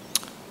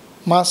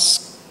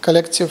 Mass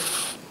collective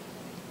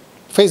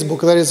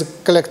Facebook, there is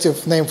a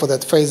collective name for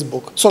that,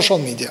 Facebook, social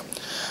media.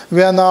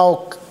 We are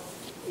now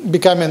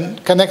becoming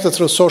connected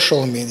through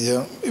social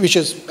media, which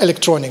is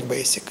electronic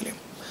basically.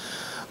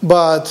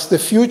 But the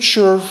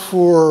future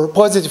for,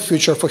 positive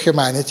future for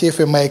humanity, if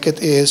we make it,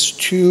 is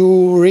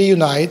to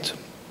reunite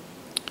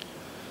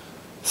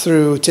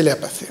through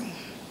telepathy.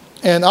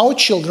 And our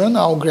children,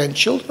 our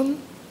grandchildren,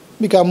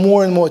 become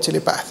more and more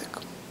telepathic.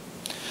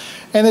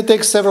 And it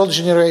takes several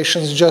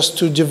generations just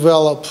to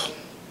develop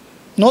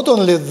not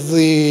only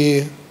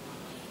the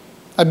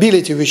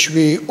ability which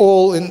we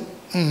all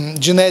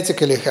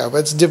genetically have,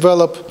 it's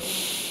develop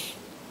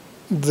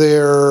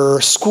their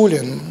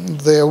schooling,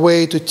 their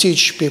way to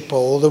teach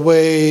people,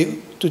 the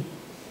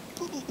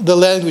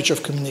language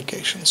of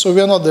communication. So we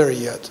are not there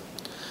yet.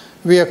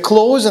 We are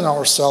closing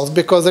ourselves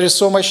because there is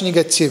so much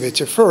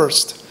negativity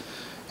first,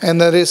 and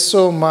there is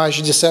so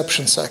much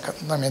deception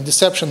second. I mean,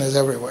 deception is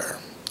everywhere.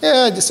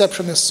 Yeah,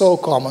 deception is so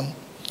common.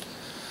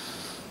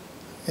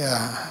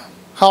 Yeah.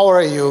 How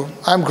are you?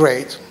 I'm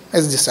great.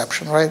 It's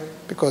deception, right?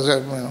 Because, you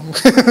know.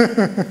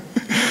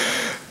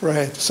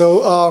 Right.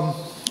 So,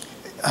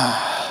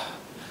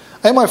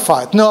 am I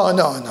fine? No,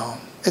 no, no.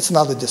 It's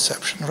not a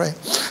deception, right?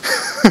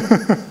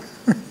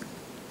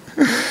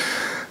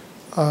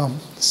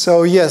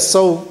 So, yes,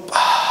 so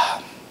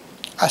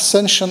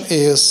ascension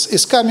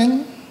is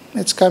coming.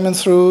 It's coming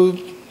through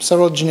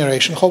several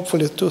generations,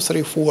 hopefully 2,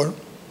 3, 4.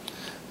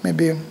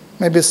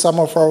 Maybe some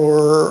of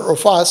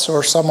us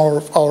or some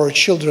of our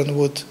children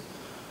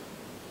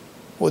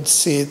would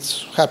see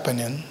it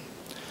happening.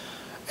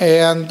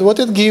 And what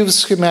it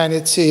gives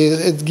humanity,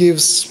 it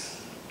gives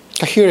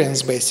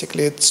coherence,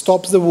 basically. It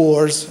stops the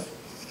wars,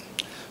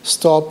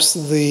 stops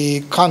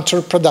the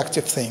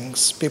counterproductive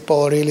things.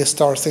 People really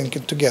start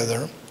thinking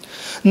together.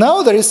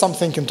 Now there is some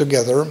thinking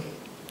together.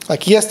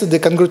 Like yesterday,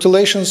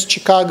 congratulations,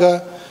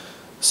 Chicago.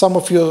 Some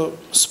of your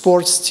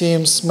sports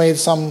teams made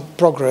some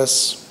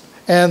progress.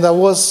 And there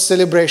was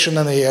celebration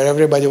in the air.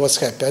 Everybody was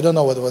happy. I don't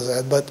know what was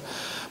that, but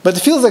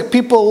it feels like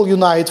people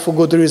unite for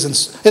good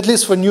reasons, at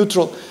least for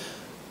neutral.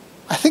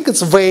 I think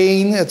it's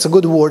vain. It's a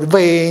good word,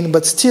 vain,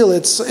 but still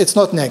it's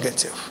not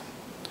negative.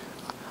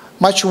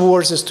 Much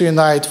worse is to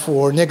unite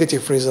for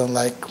negative reasons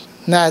like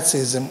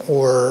Nazism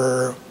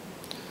or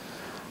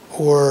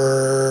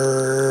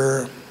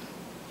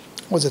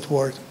what's that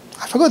word?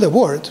 I forgot the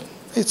word.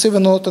 It's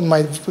even not in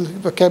my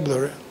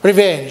vocabulary.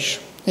 Revenge.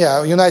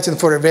 Yeah, uniting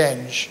for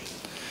revenge.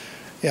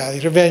 Yeah,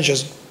 revenge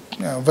is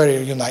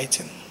very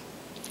uniting.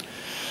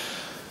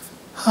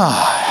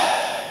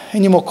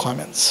 Any more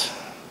comments?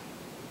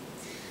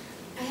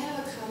 I have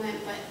a comment,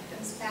 but it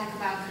was back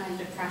about kind of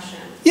depression.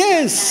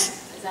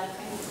 Yes. Is that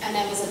okay? And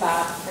it was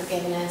about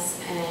forgiveness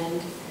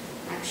and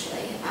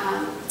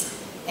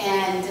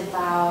and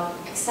about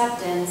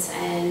acceptance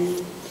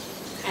and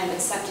kind of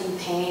accepting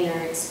pain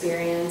or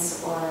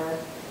experience or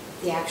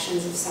the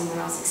actions of someone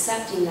else,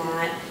 accepting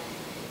that,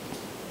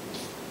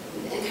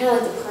 and kind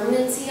of like the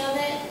permanency of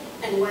it,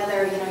 and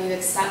whether you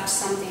accept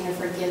something or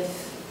forgive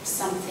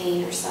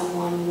something or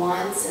someone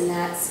once, and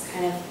that's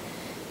kind of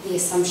the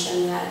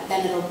assumption that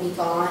then it'll be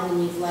gone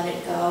and you've let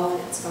it go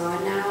and it's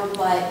gone now.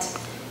 But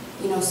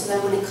so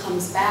then when it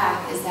comes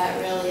back, is that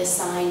really a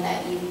sign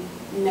that you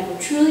never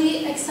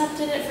truly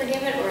accepted it,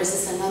 forgive it, or is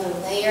this another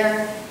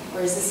layer,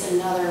 or is this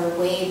another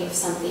wave of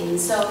something? And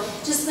so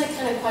just the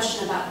kind of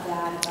question about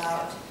that,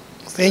 about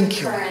thank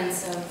you.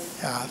 Recurrence of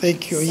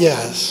thank you.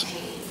 Yes.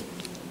 Pain.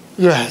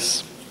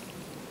 Yes.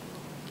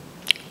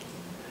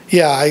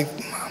 Yeah,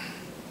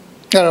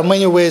 there are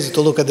many ways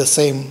to look at the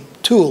same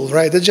tool,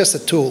 right? It's just a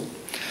tool.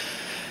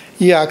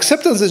 Yeah,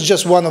 acceptance is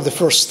just one of the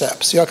first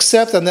steps. You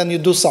accept and then you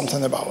do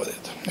something about it.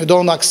 You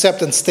don't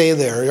accept and stay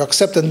there. You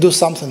accept and do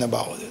something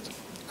about it.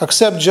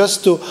 Accept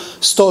just to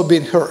stop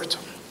being hurt.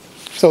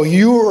 So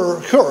you're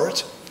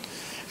hurt,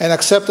 and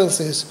acceptance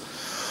is,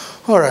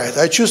 all right,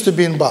 I choose to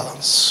be in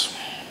balance.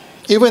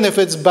 Even if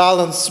it's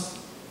balance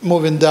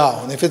moving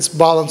down, if it's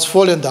balance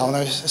falling down,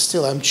 I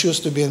choose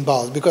to be in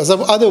balance, because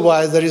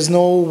otherwise there is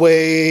no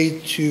way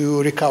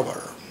to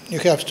recover. You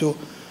have to,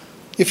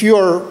 if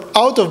you're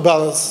out of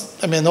balance,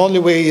 the only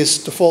way is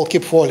to fall,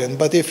 keep falling.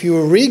 But if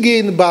you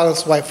regain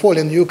balance by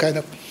falling, you kind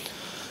of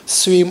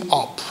swim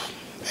up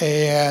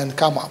and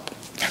come up.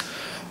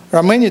 There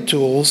are many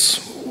tools.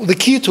 The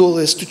key tool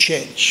is to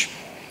change.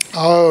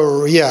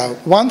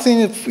 One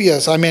thing,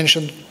 yes, I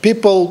mentioned,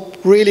 people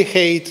really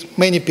hate,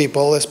 many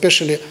people,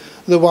 especially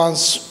the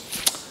ones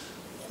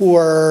who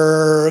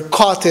are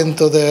caught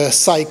into the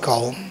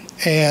cycle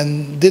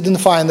and didn't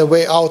find a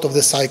way out of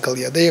the cycle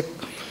yet. They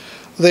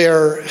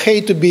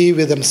hate to be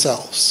with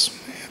themselves.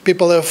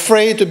 People are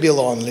afraid to be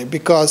lonely,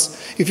 because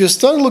if you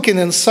start looking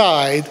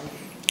inside,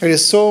 there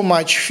is so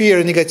much fear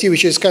and negativity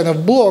which is kind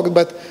of blocked,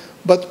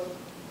 but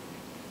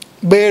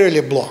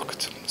barely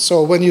blocked.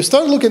 So when you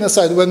start looking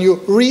inside, when you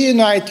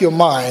reunite your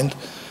mind,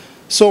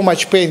 so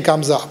much pain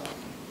comes up.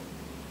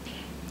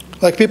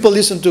 Like people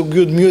listen to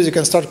good music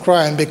and start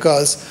crying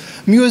because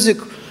music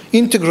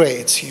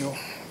integrates you.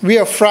 We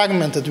are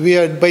fragmented.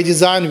 By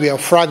design, we are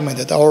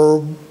fragmented.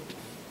 Our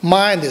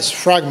mind is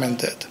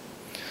fragmented.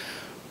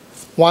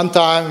 One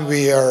time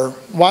we are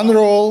one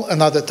role,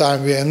 another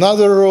time we are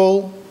another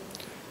role.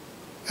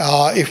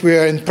 If we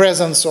are in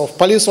presence of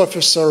police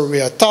officer, we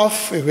are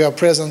tough. If we are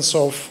presence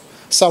of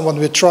someone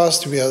we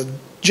trust, we are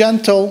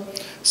gentle.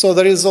 So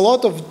there is a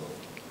lot of,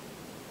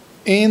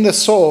 in the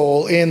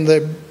soul, in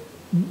the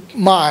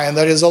mind,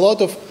 there is a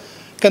lot of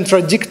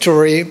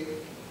contradictory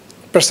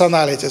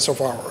personalities of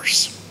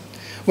ours.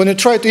 When you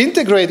try to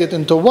integrate it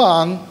into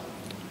one,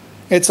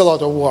 it's a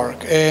lot of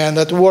work. And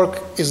that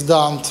work is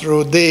done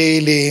through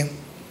daily,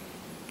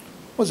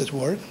 what's that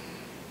word?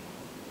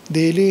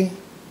 Daily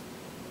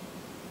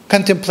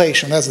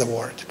contemplation, that's the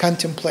word,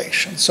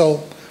 contemplation.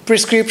 So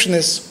prescription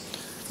is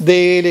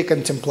daily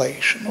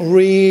contemplation,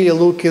 really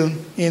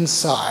looking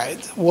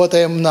inside, what I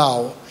am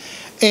now,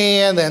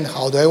 and then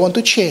how do I want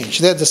to change?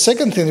 That's the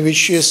second thing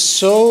which is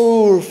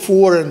so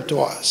foreign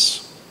to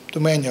us, to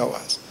many of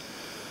us.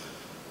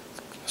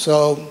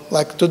 So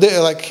like today,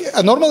 like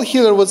a normal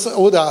healer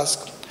would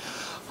ask,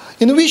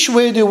 in which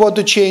way do you want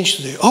to change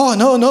today? Oh,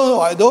 no,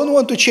 I don't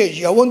want to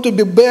change. I want to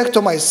be back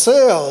to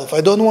myself.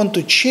 I don't want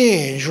to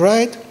change,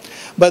 right?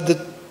 But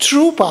the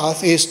true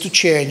path is to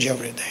change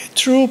every day.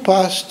 True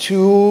path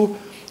to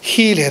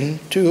healing,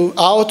 to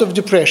out of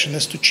depression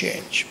is to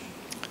change.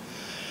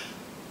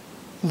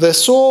 The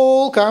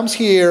soul comes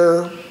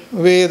here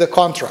with a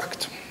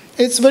contract.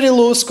 It's a very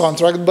loose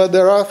contract, but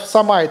there are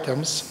some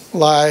items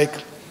like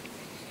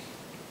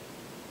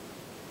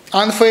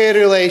unfair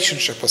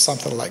relationship or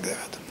something like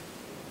that,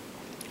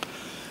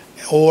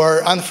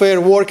 or unfair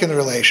working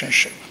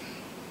relationship.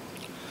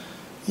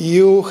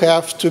 You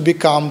have to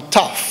become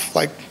tough.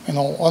 Like, you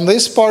know, on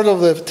this part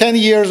of the 10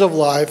 years of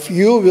life,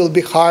 you will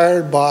be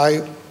hired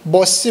by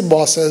bossy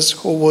bosses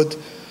who would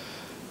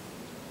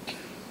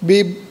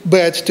be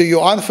bad to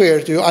you,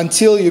 unfair to you,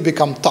 until you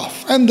become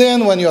tough. And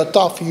then when you are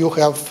tough, you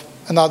have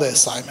another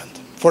assignment,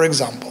 for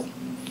example.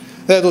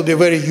 That would be a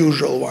very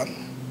usual one.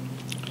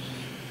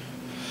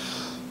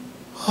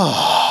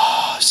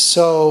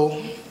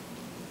 So,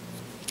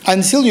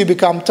 until you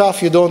become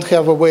tough, you don't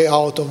have a way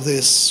out of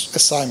this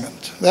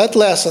assignment. That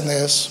lesson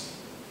is,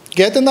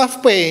 get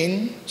enough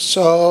pain,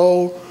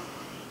 so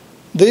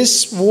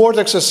these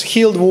vortexes,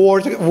 healed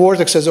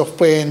vortexes of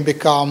pain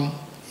become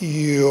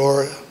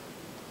your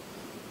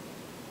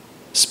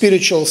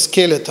spiritual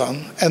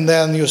skeleton, and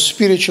then you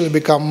spiritually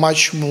become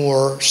much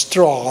more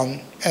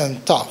strong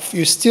and tough.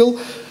 You still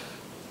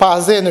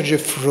pass the energy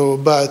through,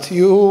 but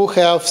you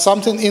have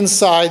something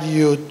inside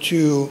you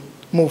to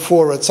move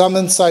forward,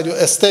 something inside you,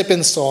 a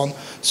stepping stone,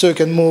 so you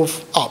can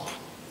move up.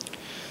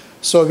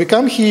 So we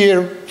come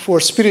here for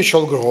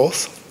spiritual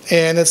growth,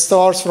 and it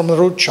starts from the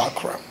root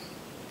chakra.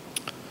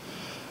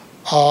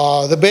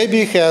 The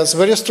baby has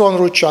very strong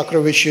root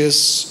chakra, which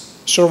is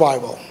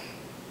survival.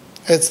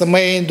 It's the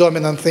main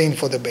dominant thing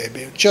for the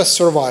baby, just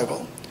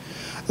survival.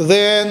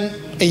 Then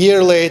a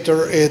year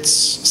later, it's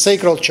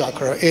sacral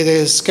chakra. It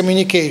is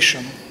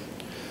communication,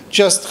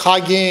 just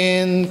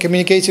hugging,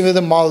 communicating with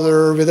the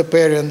mother, with the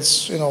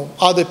parents, you know,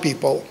 other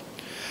people.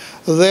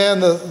 Then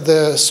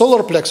the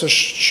solar plexus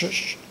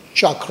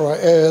chakra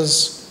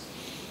is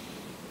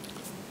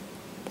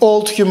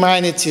old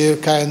humanity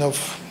kind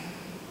of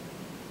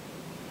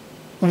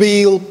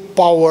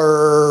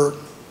willpower,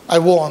 I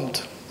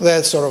want,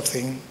 that sort of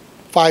thing,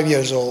 5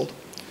 years old.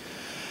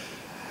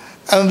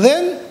 And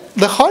then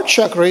the heart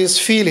chakra is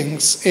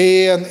feelings,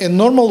 and in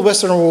normal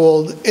Western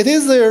world, it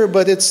is there,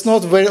 but it's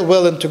not very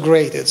well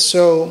integrated.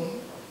 So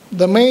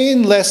the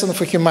main lesson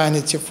for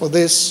humanity for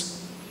this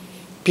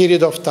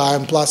period of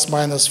time, plus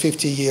minus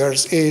 50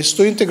 years, is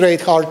to integrate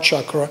heart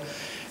chakra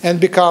and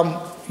become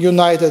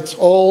united,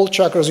 all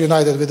chakras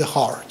united with the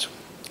heart.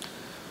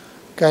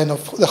 Kind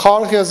of, the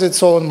heart has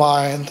its own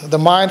mind, the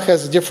mind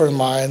has a different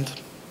mind,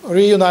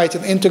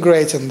 reuniting,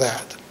 integrating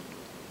that.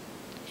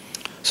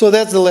 So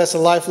that's the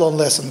lesson, lifelong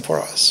lesson for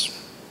us.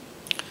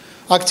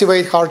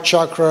 Activate heart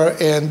chakra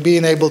and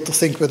being able to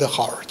think with the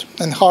heart.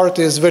 And heart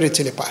is very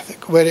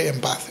telepathic, very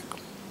empathic.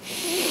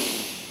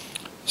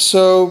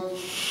 So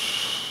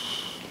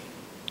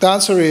the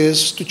answer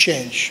is to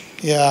change.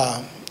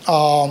 Yeah.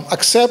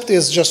 Accept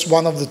is just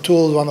one of the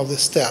tools, one of the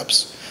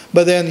steps.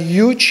 But then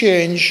you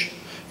change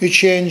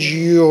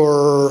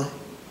your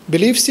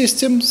belief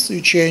systems,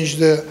 you change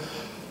the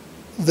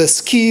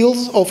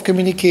skills of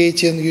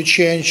communicating, you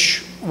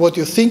change what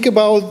you think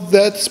about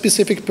that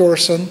specific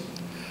person,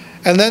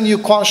 and then you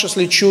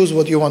consciously choose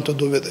what you want to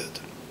do with it.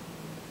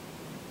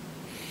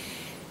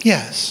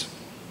 Yes.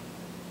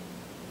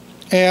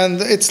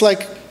 And it's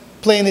like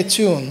playing a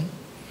tune.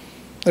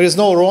 There is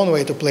no wrong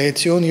way to play a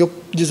tune. You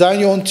design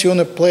your own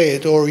tune and play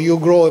it, or you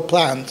grow a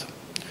plant.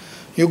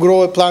 You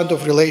grow a plant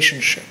of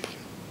relationship.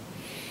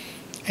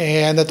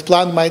 And that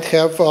plant might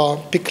have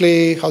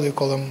prickly, how do you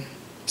call them,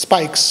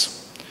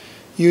 spikes.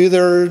 You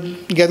either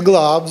get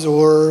gloves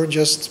or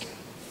just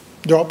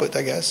drop it,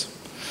 I guess.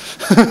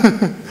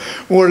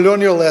 Or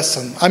learn your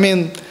lesson. I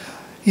mean,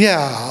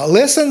 yeah,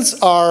 lessons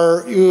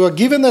are, you are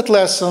given that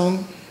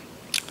lesson.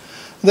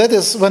 That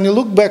is, when you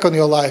look back on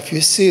your life,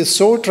 you see it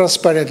so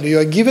transparently. You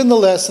are given the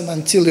lesson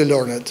until you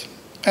learn it.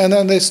 And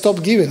then they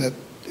stop giving it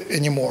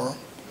anymore.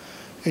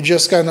 You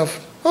just kind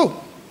of,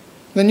 oh,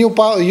 the new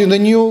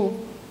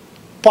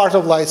part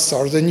of life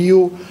starts, the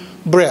new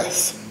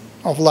breath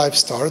of life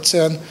starts,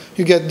 and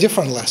you get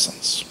different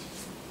lessons.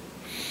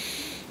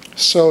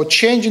 So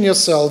changing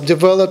yourself,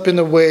 developing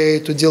a way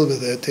to deal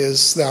with it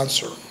is the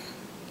answer.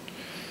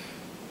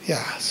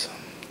 Yes.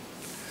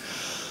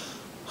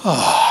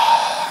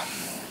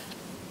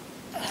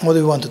 What do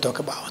we want to talk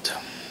about?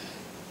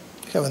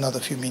 We have another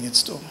few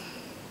minutes to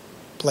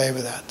play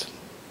with that.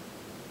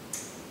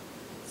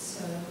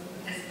 So,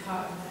 as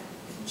part of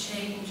that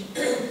change, I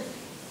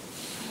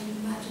would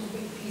imagine the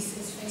big piece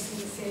is facing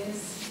the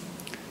fears.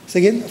 Say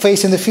again,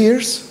 facing the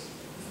fears?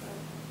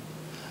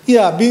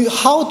 Yeah,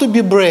 how to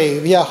be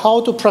brave, yeah,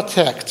 how to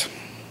protect.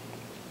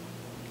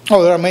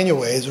 Oh, there are many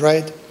ways,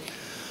 right?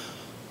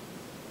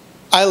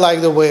 I like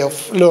the way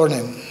of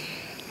learning.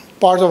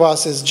 Part of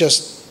us is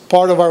just,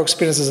 part of our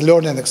experience is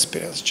learning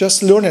experience.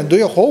 Just learn and do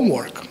your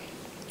homework.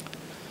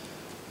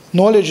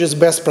 Knowledge is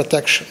best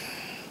protection.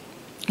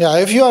 Yeah,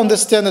 if you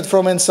understand it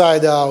from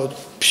inside out,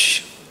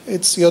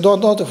 you're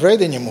not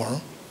afraid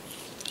anymore.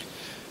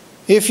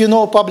 If you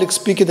know public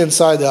speaking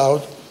inside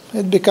out,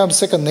 it becomes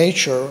second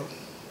nature.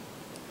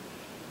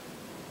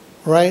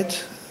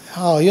 Right?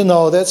 Oh, you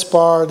know, that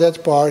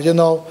part, you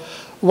know.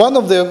 One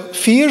of the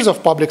fears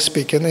of public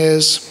speaking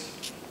is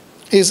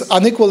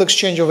unequal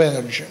exchange of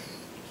energy.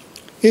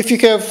 If you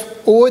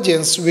have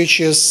audience which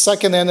is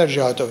sucking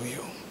energy out of you,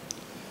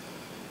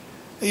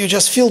 you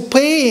just feel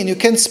pain. You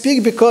can't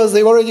speak because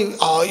they already,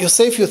 you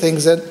say a few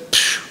things and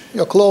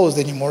you're closed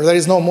anymore. There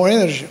is no more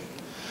energy.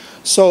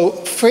 So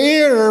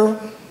fair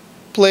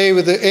play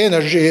with the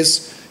energy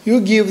is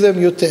you give them,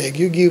 you take,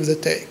 you give the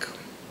take.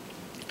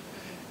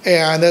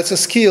 And that's a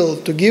skill,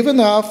 to give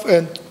enough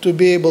and to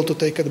be able to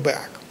take it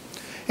back.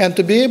 And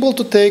to be able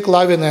to take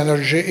loving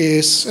energy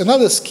is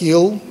another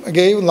skill,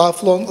 again,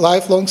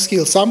 lifelong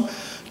skill. Some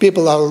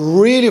people are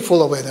really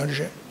full of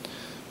energy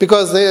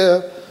because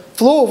the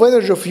flow of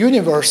energy of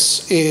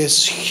universe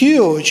is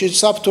huge.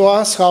 It's up to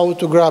us how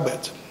to grab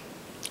it.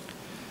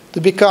 To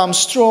become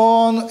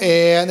strong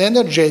and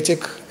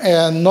energetic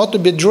and not to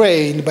be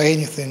drained by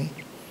anything.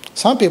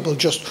 Some people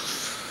just,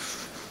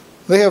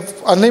 they have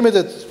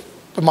unlimited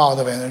amount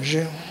of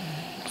energy.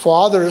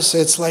 For others,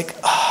 it's like,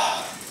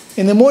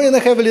 in the morning I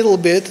have a little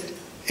bit,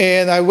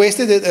 and I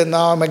wasted it, and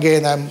now I'm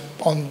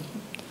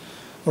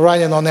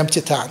running on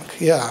empty tank.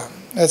 Yeah,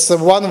 that's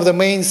one of the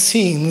main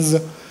scenes,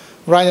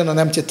 running on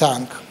empty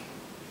tank,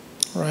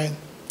 right?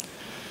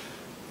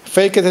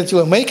 Fake it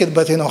until you make it,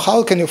 but you know,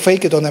 how can you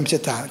fake it on empty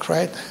tank,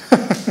 right?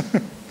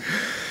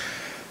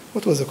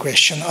 What was the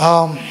question?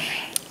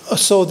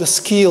 So the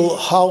skill,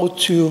 how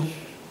to,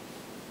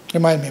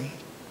 remind me.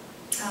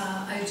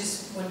 I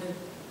just wondered,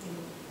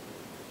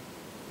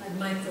 like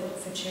my thought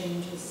for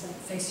change is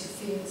face your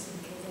fears.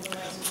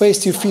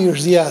 Face your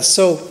fears, yeah.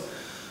 So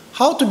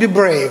how to be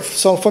brave?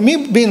 So for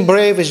me, being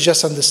brave is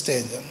just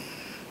understanding.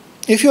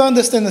 If you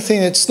understand the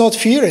thing, it's not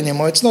fear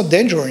anymore, it's not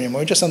danger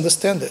anymore, you just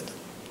understand it.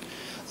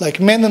 Like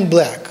men in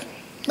black,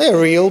 they're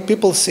real,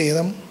 people see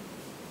them.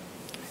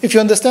 If you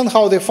understand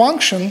how they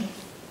function,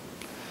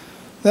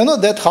 they're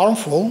not that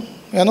harmful.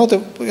 They're not,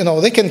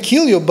 they can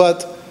kill you,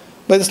 but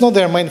it's not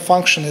their main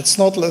function. It's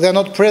not, they're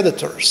not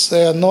predators.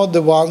 They are not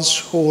the ones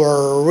who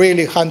are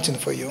really hunting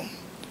for you.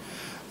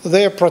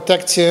 They are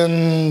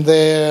protecting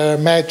the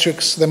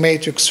matrix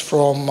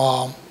from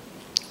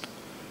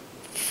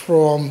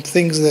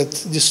things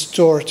that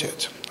distort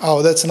it.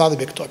 Oh, that's another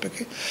big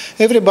topic.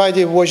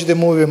 Everybody watched the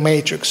movie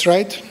Matrix,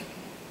 right?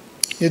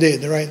 You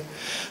did, right?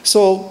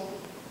 So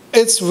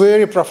it's a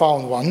very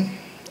profound one.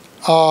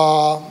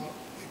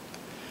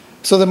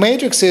 So the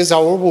Matrix is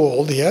our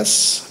world,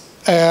 yes,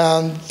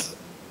 and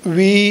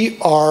we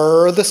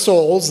are the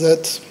souls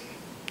that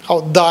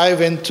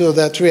dive into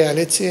that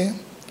reality.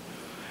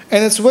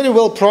 And it's very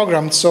well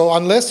programmed, so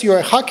unless you're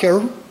a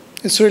hacker,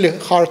 it's really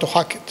hard to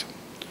hack it.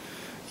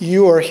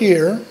 You are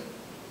here,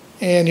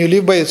 and you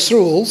live by its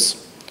rules.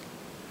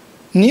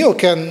 Neo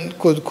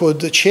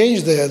could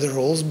change the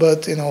rules,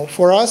 but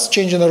for us,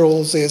 changing the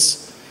rules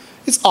it's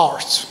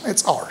art.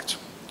 It's art.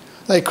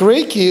 Like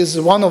Reiki is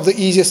one of the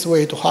easiest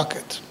way to hack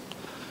it.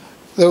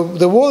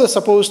 The world is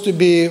supposed to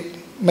be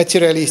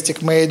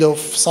materialistic, made of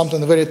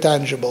something very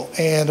tangible.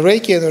 And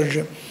Reiki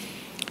energy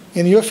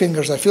in your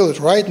fingers, I feel it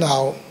right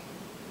now.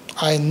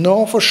 I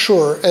know for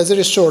sure, as a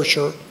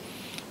researcher,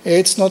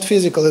 it's not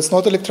physical, it's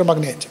not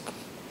electromagnetic.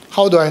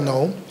 How do I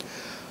know?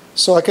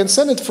 So I can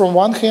send it from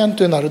one hand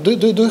to another. Do you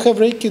have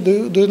Reiki? Do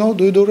you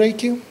do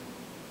Reiki?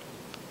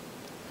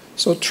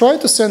 So try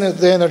to send it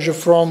the energy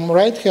from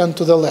right hand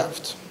to the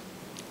left.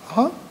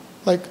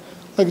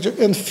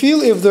 And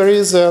feel if there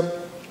is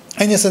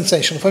any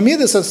sensation. For me,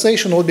 the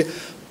sensation would be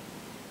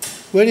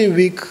very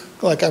weak,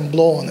 like I'm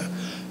blown.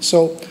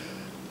 So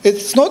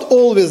it's not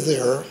always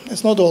there.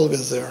 It's not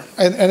always there.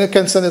 And you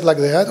can send it like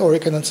that, or you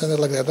can send it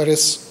like that. There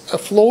is a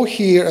flow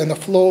here and a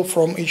flow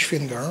from each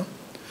finger.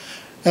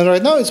 And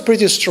right now it's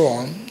pretty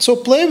strong. So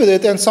play with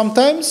it, and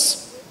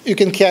sometimes you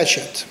can catch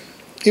it.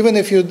 Even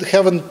if you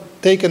haven't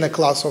taken a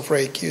class of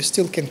Reiki, you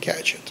still can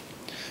catch it.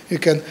 You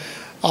can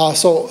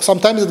So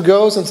sometimes it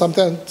goes and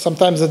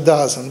sometimes it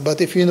doesn't. But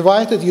if you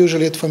invite it,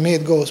 usually for me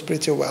it goes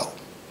pretty well.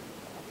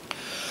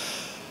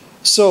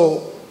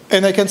 So,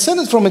 and I can send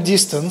it from a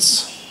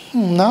distance.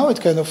 Now it's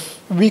kind of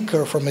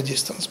weaker from a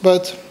distance.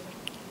 But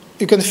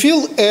you can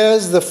feel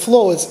as the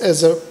flow,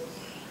 as a,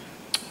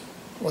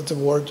 what's the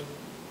word?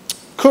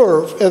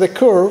 Curve, at a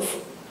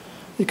curve,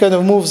 it kind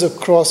of moves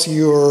across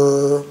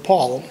your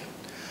palm.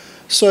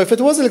 So if it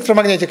was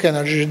electromagnetic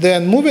energy,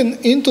 then moving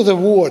into the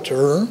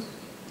water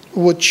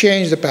would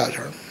change the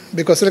pattern,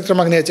 because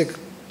electromagnetic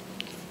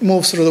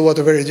moves through the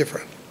water very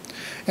different.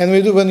 And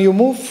when you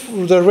move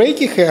the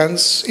Reiki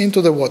hands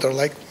into the water,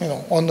 like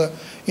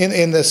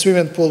in the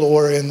swimming pool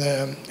or in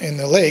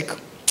the lake,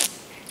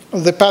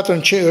 the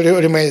pattern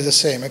remains the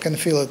same. I can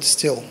feel it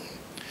still.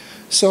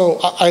 So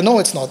I know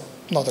it's not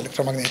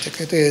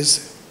electromagnetic. It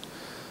is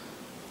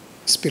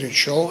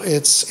spiritual.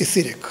 It's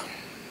etheric.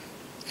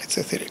 It's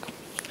etheric.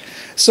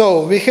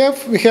 So we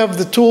have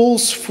the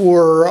tools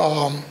for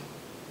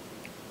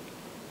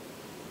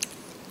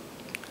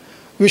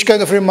which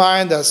kind of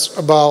remind us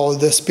about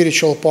the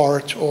spiritual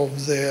part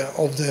of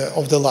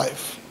the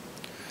life.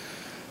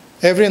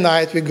 Every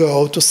night we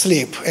go to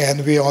sleep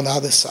and we're on the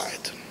other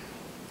side.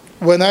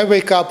 When I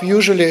wake up,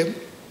 usually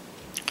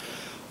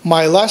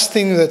my last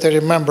thing that I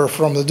remember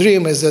from the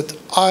dream is that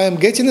I am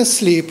getting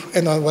asleep,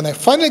 and when I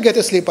finally get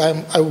asleep,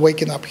 I'm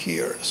waking up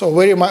here. So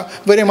very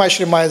much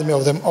reminds me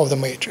of the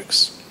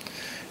Matrix.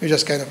 You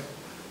just kind of,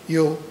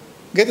 you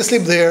get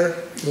asleep there,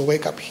 you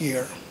wake up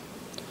here.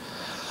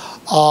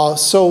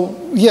 So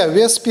yeah,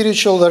 we are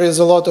spiritual. There is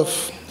a lot of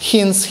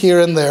hints here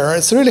and there.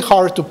 It's really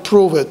hard to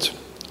prove it.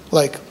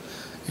 Like,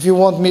 if you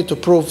want me to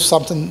prove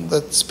something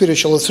that's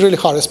spiritual, it's really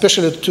hard,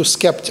 especially to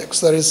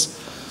skeptics. There is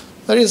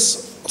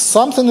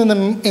something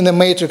in the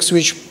Matrix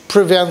which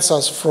prevents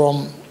us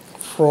from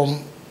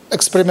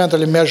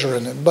experimentally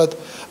measuring it.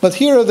 But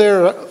here or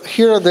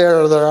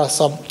there are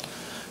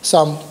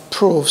some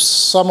proofs.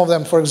 Some of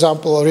them, for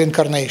example,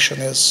 reincarnation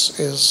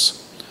is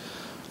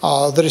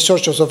the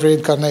researchers of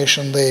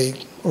reincarnation. They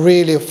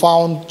really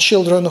found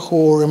children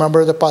who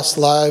remember the past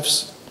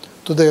lives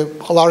to the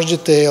large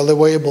detail. They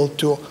were able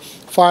to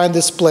find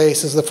these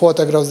places, the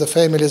photographs, the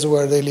families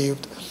where they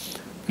lived,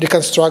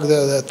 reconstruct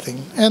that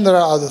thing. And there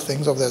are other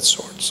things of that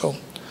sort. So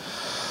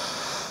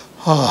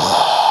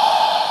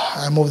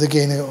I moved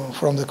again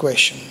from the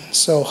question.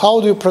 So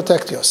how do you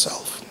protect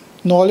yourself?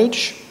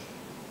 Knowledge.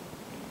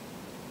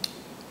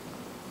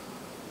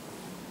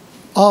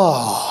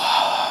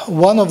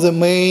 One of the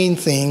main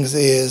things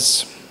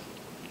is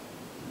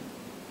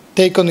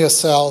take on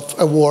yourself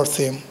a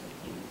worthy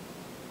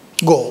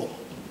goal.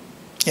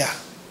 Yeah.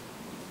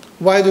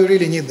 Why do you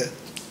really need that?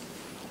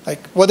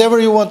 Like, whatever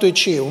you want to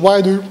achieve,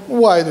 why do you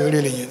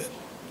really need it?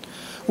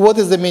 What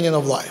is the meaning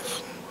of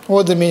life?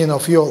 What's the meaning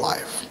of your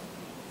life?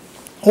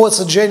 What's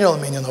the general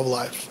meaning of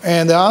life?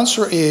 And the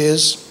answer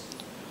is,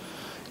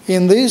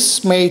 in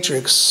this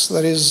matrix,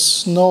 there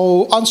is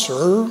no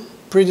answer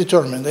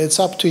predetermined. It's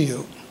up to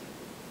you.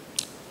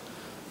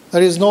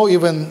 There is no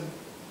even,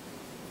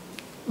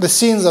 the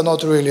sins are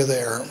not really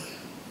there.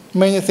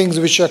 Many things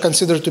which are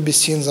considered to be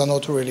sins are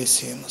not really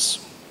sins.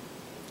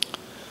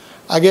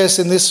 I guess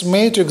in this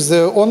matrix,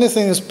 the only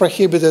thing is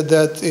prohibited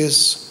that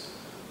is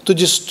to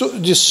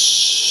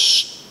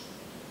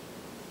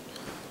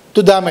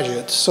damage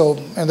it. So,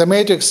 and the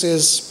matrix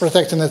is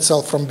protecting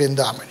itself from being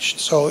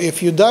damaged. So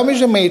if you damage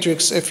the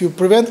matrix, if you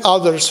prevent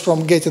others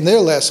from getting their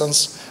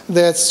lessons,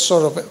 that's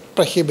sort of a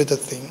prohibited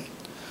thing.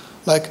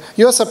 Like,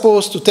 you're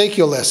supposed to take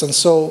your lesson,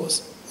 so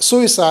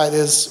suicide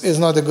is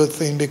not a good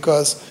thing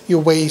because you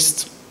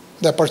waste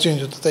the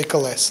opportunity to take a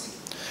lesson.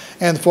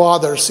 And for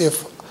others,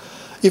 if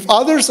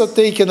others are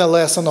taking a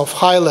lesson of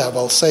high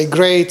level, say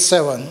grade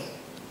 7,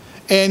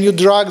 and you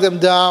drag them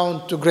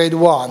down to grade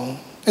 1,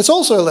 it's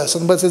also a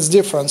lesson, but it's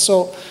different,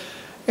 so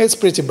it's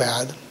pretty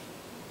bad.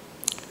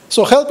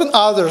 So helping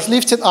others,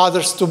 lifting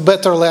others to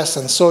better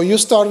lessons. So you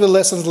start with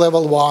lessons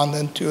level 1,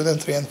 then 2, then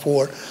 3, and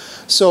 4.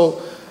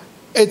 So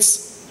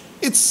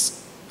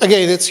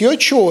again, it's your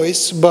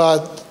choice,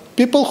 but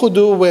people who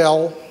do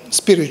well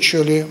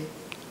spiritually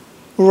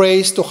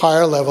raise to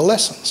higher level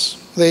lessons.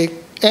 They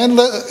end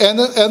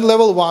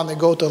level 1, they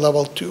go to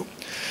level 2.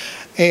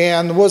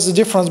 And what's the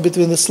difference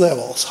between these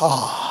levels?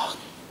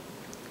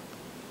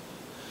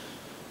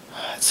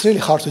 It's really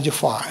hard to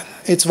define.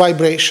 It's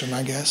vibration,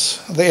 I guess.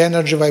 The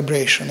energy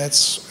vibration.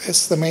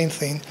 It's the main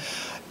thing.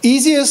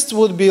 Easiest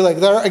would be like,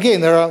 there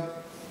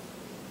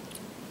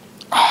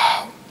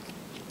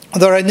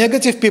are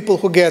negative people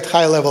who get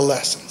high level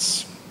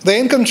lessons. They're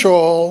in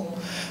control,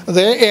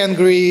 they're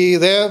angry,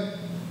 they're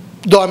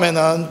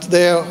dominant,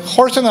 they're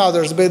hurting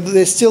others, but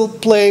they still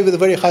play with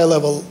very high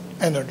level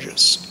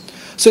energies.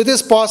 So it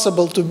is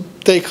possible to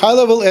take high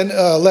level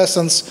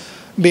lessons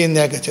being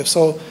negative.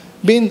 So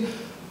being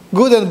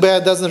good and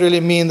bad doesn't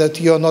really mean that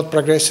you're not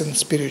progressing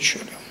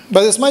spiritually.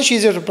 But it's much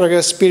easier to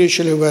progress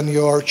spiritually when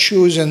you're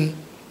choosing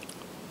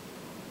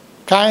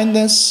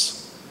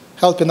kindness,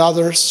 helping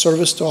others,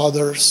 service to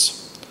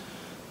others,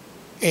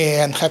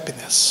 and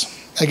happiness.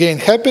 Again,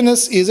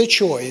 happiness is a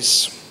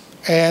choice.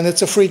 and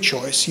it's a free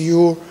choice. If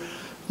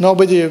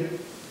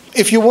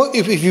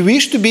you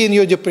wish to be in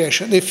your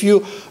depression, if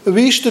you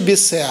wish to be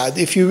sad,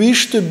 if you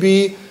wish to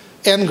be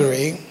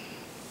angry,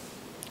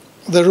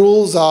 the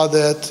rules are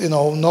that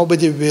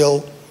nobody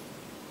will.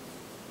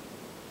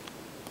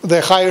 The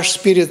higher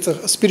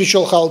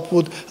spiritual help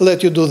would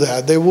let you do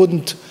that. They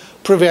wouldn't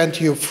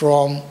prevent you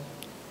from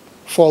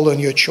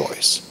following your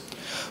choice.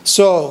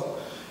 So,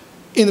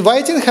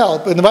 inviting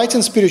help,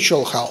 inviting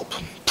spiritual help,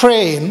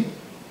 praying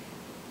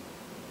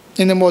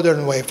in a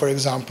modern way, for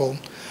example.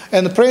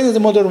 And praying in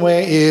the modern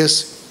way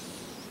is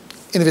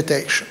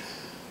invitation.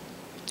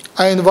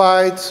 I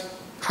invite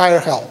higher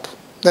help.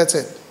 That's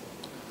it.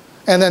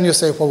 And then you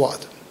say, for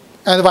what?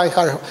 I invite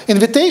higher help.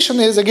 Invitation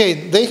is,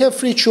 again, they have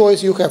free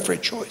choice, you have free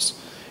choice.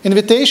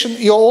 Invitation,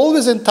 you're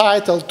always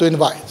entitled to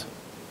invite.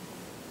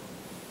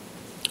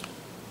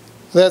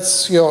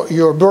 That's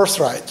your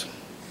birthright.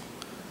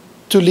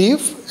 To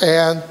live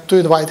and to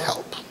invite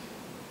help.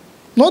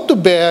 Not to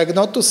beg,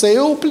 not to say,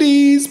 oh,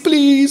 please,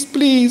 please,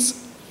 please.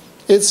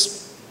 It's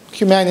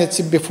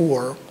humanity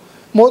before.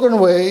 Modern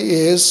way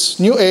is,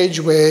 New Age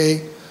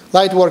way,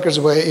 Lightworkers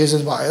way is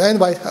invite. I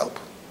invite help.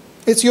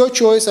 It's your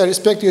choice, I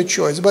respect your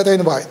choice, but I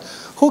invite.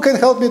 Who can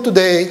help me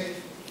today?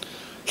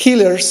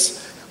 Healers.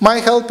 My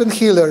helping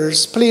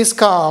healers, please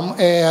come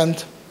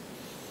and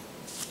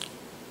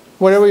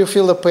wherever you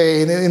feel the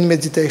pain in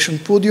meditation,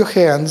 put your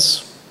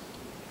hands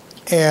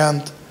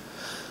and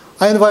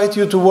I invite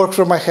you to work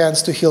from my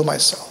hands to heal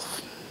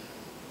myself.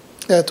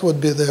 That would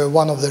be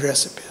one of the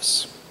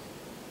recipes.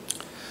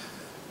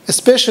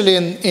 Especially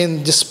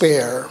in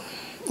despair.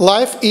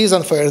 Life is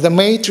unfair. The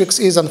matrix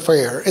is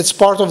unfair. It's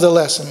part of the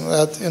lesson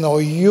that,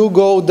 you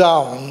go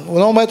down.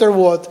 No matter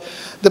what,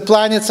 the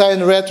planets are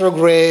in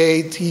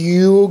retrograde,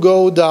 you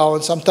go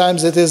down.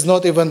 Sometimes it is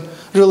not even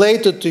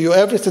related to you.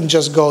 Everything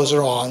just goes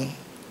wrong.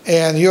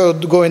 And you're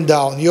going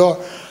down. You're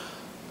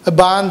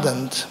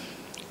abandoned.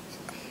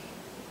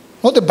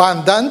 Not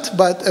abandoned,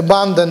 but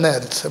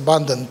abandoned.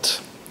 Abandoned.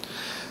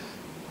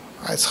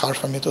 It's hard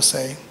for me to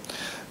say.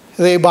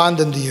 They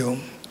abandoned you.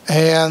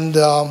 And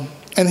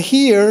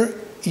here,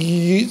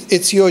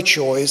 it's your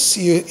choice.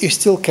 You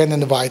still can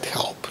invite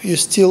help. You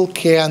still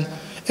can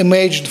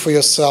imagine for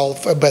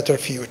yourself a better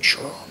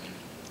future.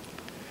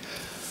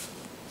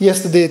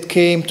 Yesterday it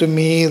came to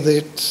me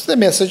that the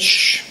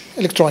message,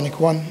 electronic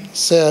one,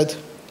 said,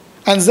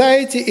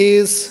 anxiety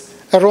is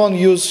a wrong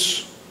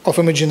use of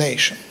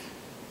imagination.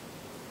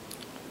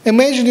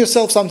 Imagine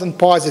yourself something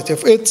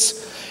positive.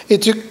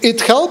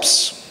 It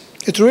helps,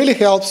 it really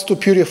helps to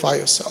purify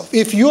yourself.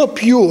 If you are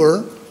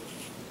pure,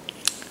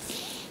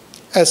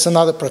 as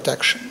another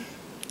protection.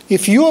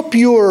 If you are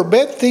pure,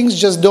 bad things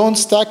just don't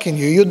stuck in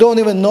you. You don't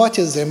even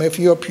notice them if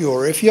you are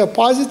pure. If you are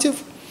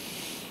positive,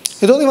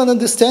 you don't even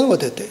understand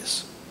what it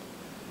is.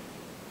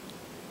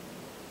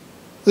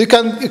 You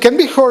can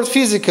be hurt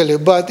physically,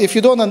 but if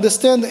you don't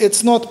understand,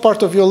 it's not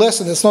part of your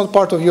lesson. It's not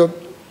part of your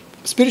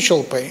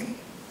spiritual pain.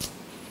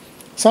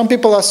 Some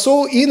people are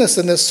so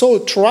innocent and so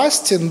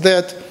trusting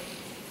that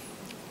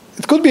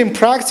it could be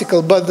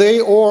impractical, but they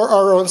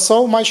are on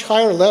so much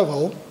higher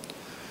level.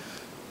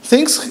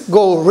 Things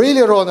go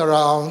really wrong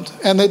around,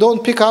 and they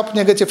don't pick up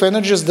negative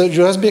energies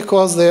just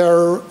because they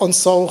are on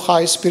so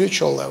high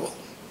spiritual level.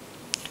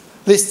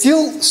 They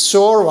still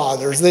serve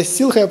others. They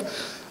still have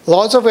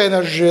lots of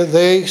energy.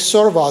 They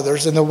serve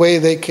others in the way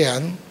they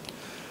can,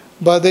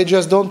 but they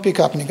just don't pick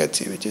up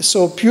negativity.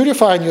 So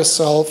purifying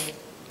yourself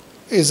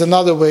is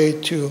another way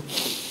to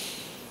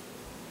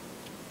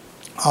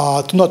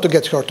not to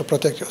get hurt, to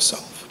protect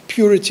yourself.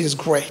 Purity is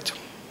great.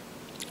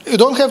 You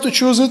don't have to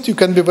choose it. You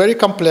can be very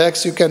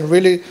complex. You can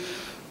really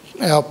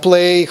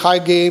play high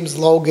games,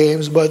 low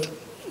games, but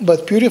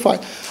purify.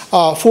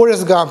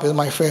 Forrest Gump is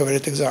my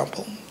favorite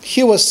example.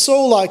 He was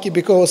so lucky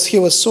because he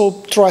was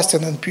so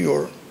trusting and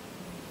pure.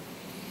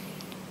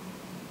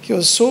 He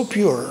was so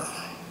pure.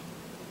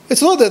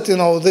 It's not that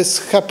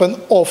this happens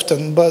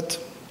often, but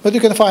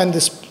you can find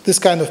this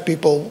kind of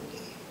people.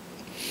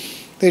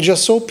 They're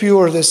just so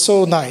pure. They're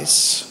so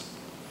nice.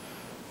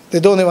 They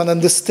don't even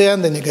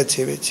understand the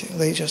negativity.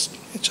 It's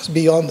just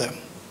beyond them.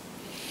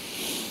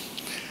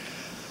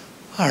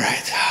 All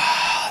right.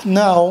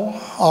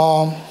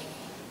 Now,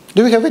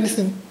 do we have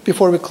anything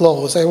before we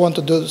close? I want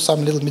to do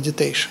some little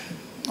meditation.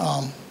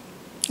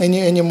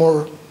 Any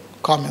more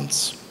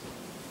comments?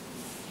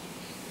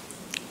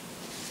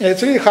 Yeah,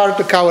 it's really hard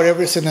to cover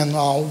everything in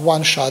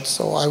one shot,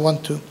 so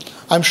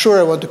I'm sure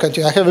I want to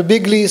continue. I have a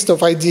big list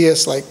of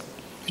ideas,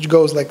 which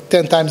goes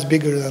 10 times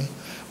bigger than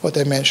what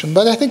I mentioned.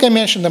 But I think I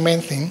mentioned the main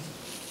thing.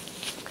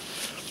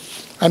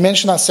 I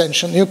mentioned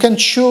ascension. You can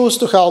choose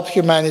to help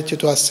humanity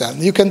to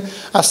ascend. You can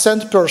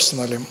ascend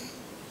personally.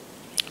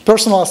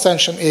 Personal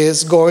ascension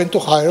is going to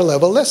higher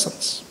level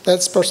lessons.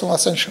 That's personal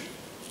ascension.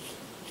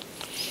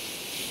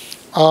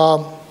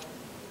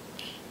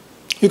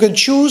 You can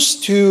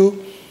choose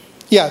to,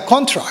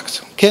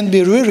 contract can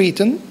be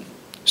rewritten.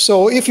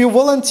 So if you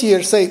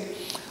volunteer, say,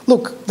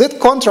 look, that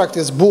contract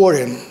is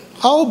boring.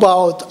 How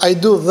about I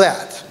do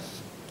that?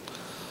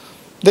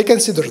 They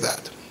consider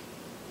that.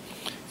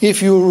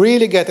 If you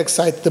really get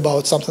excited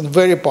about something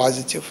very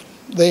positive,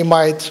 they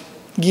might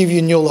give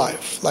you new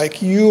life.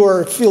 Like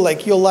you feel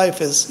like your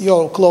life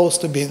you're close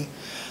to being,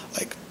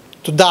 like,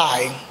 to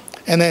die.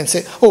 And then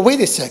say, oh, wait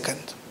a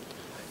second.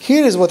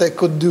 Here is what I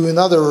could do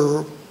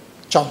another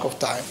chunk of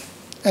time.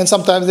 And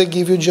sometimes they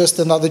give you just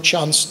another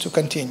chance to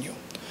continue.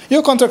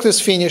 Your contract is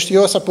finished.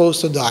 You're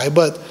supposed to die,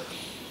 but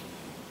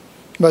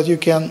you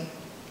can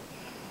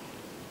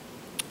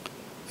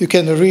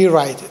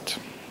rewrite it.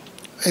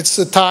 It's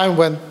a time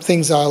when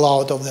things are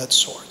allowed of that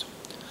sort.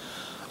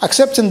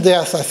 Accepting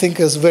death, I think,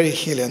 is very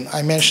healing.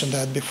 I mentioned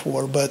that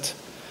before, but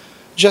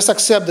just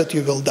accept that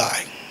you will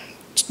die.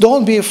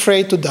 Don't be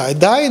afraid to die.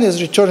 Dying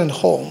is returning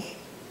home.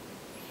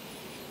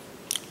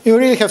 You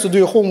really have to do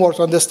your homework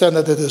to understand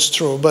that it is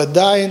true, but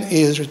dying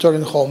is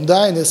returning home.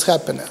 Dying is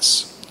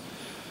happiness.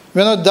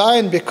 We're not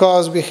dying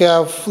because we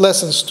have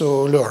lessons to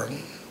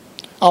learn.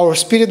 Our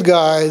spirit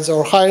guides,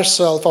 our higher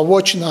self are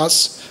watching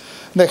us.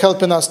 They're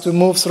helping us to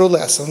move through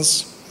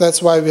lessons.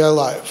 That's why we are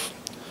alive.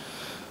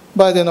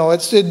 But,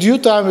 it's in due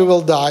time we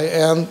will die,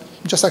 and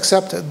just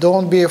accept it.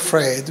 Don't be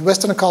afraid.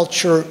 Western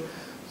culture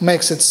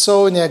makes it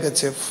so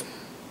negative.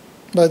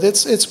 But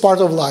it's part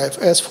of life,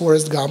 as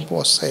Forrest Gump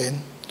was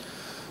saying.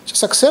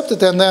 Just accept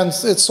it, and then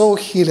it's so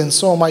healing,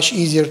 so much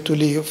easier to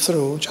live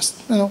through.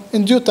 Just,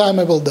 in due time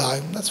I will die.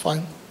 That's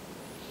fine.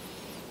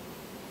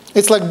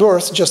 It's like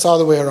birth, just the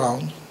other way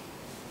around.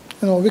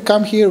 We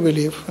come here, we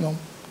leave.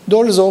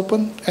 Door is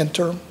open,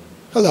 enter.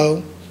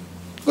 Hello.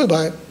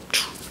 Goodbye.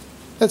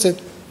 That's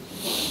it.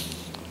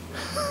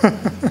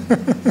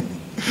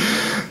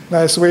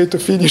 Nice way to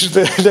finish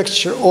the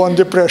lecture on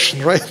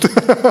depression, right?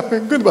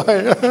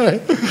 Goodbye.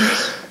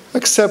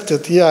 Accept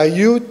it. Yeah,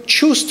 you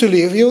choose to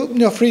live.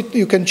 You're free.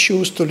 You can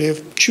choose to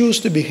live. Choose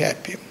to be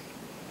happy.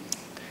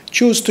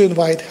 Choose to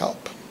invite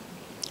help.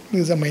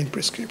 This is the main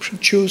prescription.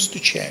 Choose to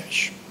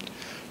change.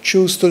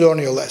 Choose to learn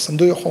your lesson.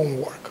 Do your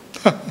homework.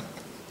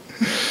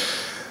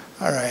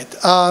 All right.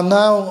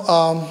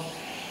 Now,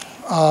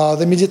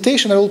 the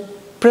meditation, I will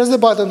press the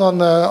button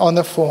on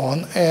the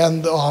phone,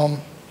 and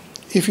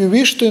if you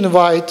wish to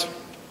invite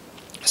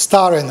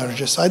star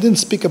energies, I didn't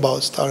speak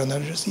about star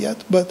energies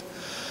yet, but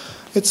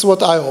it's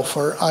what I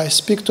offer. I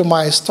speak to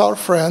my star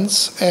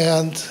friends,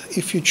 and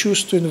if you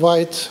choose to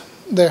invite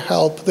their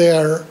help,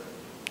 they're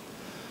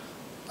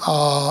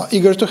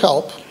eager to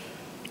help.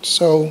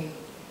 So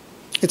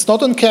it's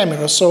not on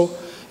camera, so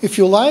if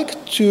you like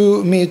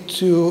me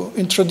to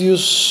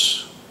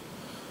introduce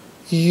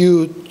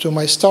you to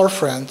my star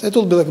friend, it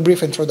will be like a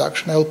brief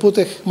introduction. I will put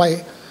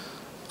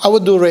I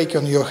would do Reiki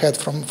on your head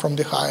from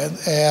behind,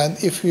 and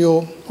if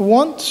you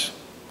want,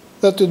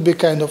 that would be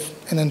kind of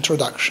an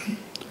introduction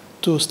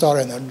to star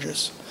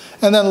energies.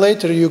 And then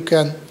later you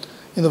can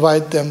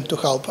invite them to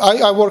help.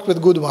 I work with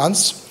good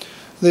ones.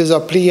 These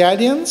are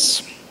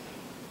Pleiadians,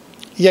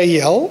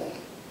 Yahyel.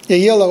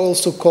 Yahyel are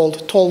also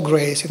called tall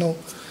grays,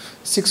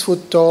 6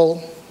 foot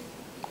tall,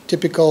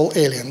 typical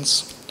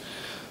aliens.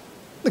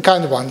 The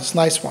kind of ones,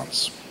 nice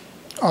ones.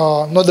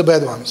 Not the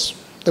bad ones.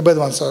 The bad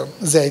ones are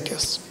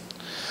𝗖𝗢𝗡𝗧𝗧.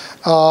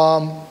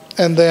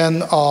 And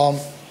then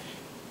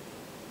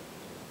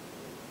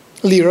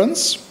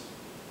Lyrans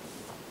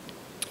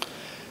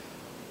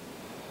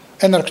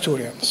and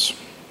Arcturians.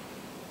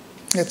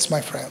 That's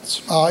my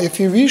friends. If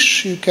you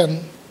wish, you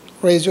can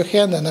raise your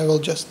hand and I will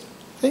just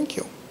thank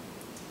you.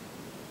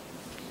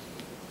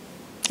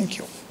 Thank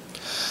you.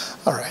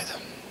 All right.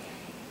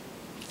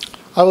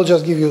 I will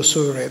just give you a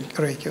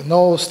Reiki.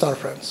 No star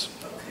friends.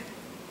 Okay.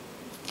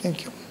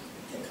 Thank you. I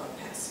think I'll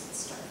pass with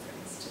star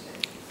friends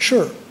today.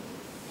 Sure.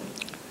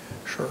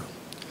 Sure.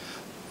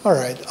 All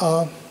right.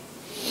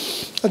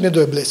 Let me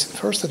do a blessing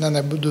first, and then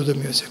I will do the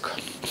music.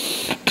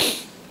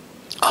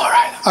 All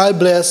right. I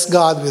bless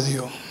God with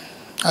you.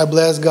 I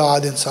bless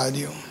God inside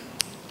you.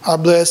 I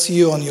bless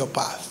you on your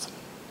path.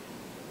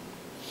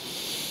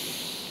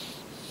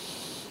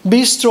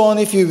 Be strong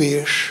if you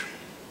wish.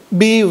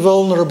 Be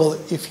vulnerable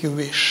if you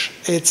wish.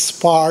 It's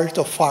part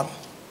of fun.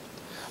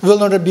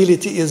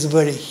 Vulnerability is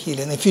very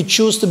healing. If you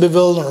choose to be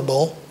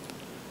vulnerable,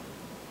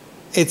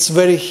 it's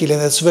very healing.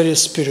 It's very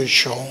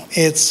spiritual.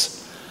 It's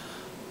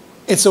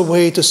a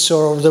way to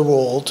serve the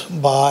world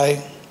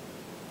by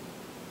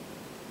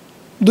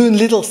doing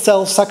little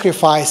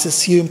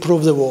self-sacrifices. You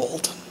improve the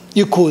world.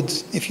 You could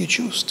if you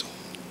choose to.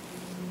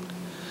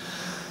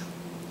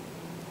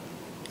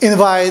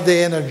 Invite the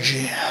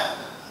energy.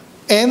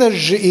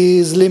 Energy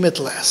is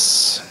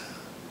limitless.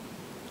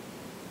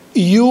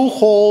 You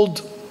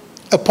hold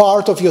a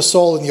part of your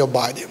soul in your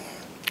body.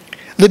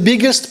 The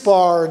biggest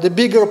part, the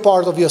bigger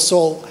part of your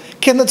soul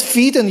cannot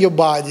fit in your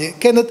body,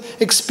 cannot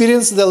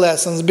experience the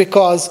lessons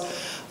because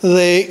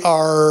they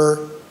are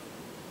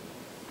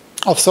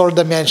of third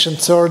dimension,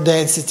 third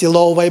density,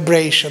 low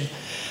vibration.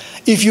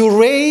 If you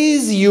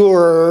raise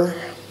your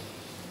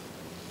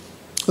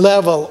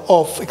level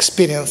of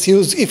experience,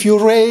 if you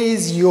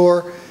raise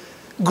your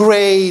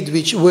grade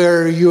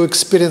where you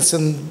experience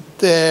in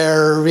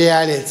their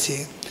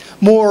reality,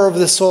 more of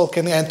the soul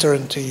can enter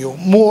into you.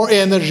 More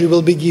energy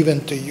will be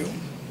given to you.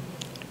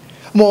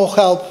 More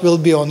help will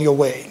be on your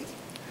way.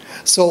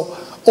 So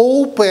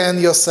Open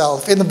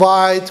yourself,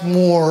 invite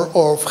more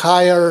of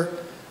higher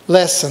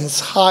lessons,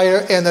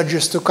 higher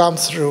energies to come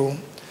through,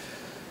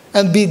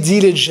 and be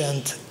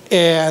diligent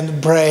and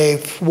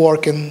brave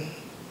working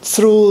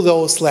through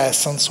those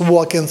lessons,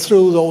 walking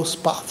through those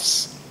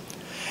paths.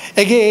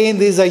 Again,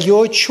 these are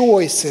your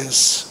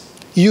choices.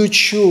 You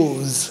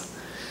choose.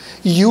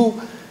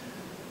 You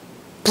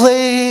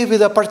play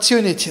with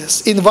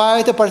opportunities,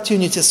 invite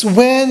opportunities.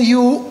 When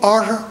you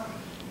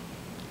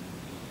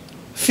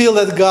feel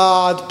that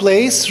God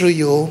plays through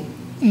you,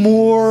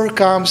 more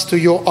comes to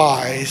your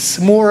eyes,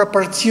 more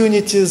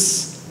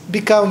opportunities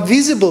become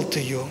visible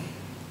to you.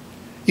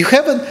 You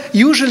haven't,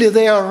 usually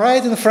they are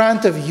right in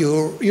front of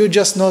you, you're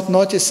just not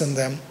noticing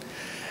them.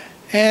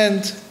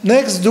 And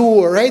next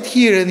door, right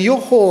here in your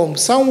home,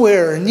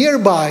 somewhere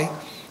nearby,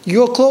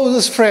 your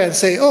closest friends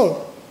say,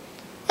 oh,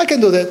 I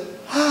can do that.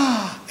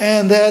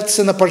 And that's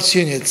an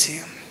opportunity.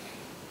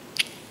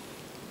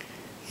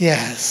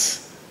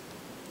 Yes.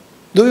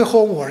 Do your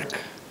homework.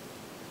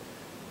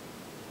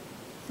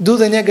 Do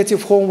the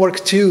negative homework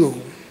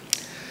too.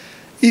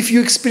 If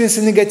you experience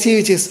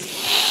negativities,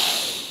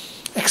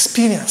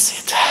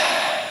 experience it.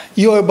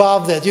 You're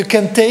above that. You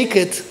can take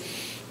it,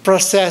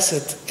 process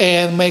it,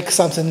 and make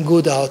something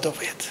good out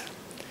of it.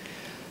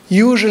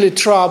 Usually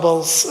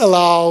troubles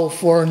allow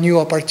for new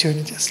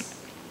opportunities.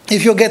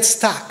 If you get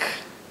stuck,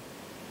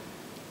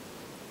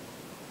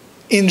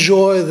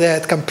 enjoy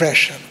that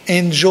compression,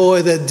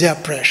 enjoy that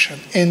depression,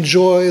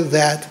 enjoy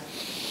that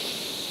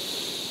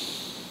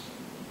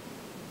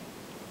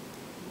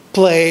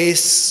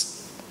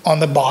place on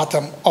the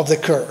bottom of the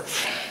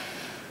curve.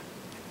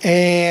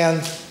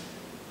 And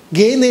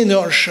gain the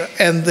inertia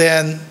and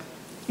then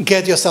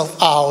get yourself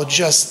out.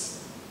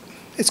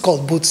 It's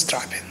called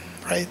bootstrapping,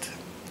 right?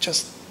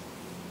 Just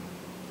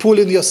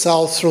pulling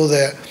yourself through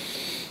the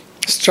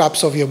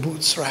straps of your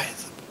boots, right?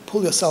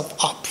 Pull yourself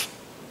up.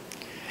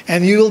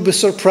 And you will be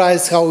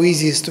surprised how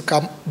easy it is to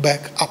come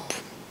back up.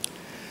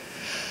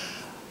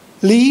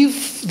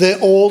 Leave the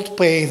old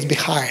pains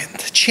behind.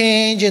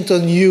 Change into a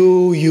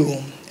new you.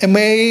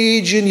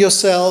 Imagine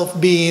yourself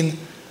being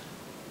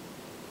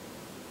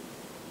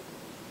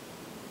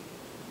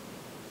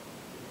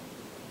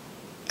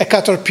a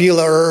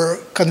caterpillar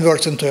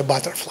converted into a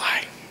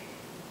butterfly.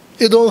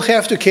 You don't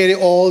have to carry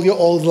all your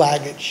old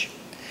luggage.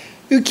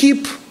 You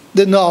keep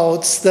the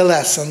notes, the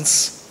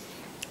lessons,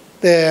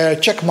 the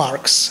check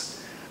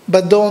marks,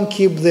 but don't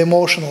keep the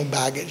emotional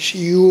baggage.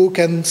 You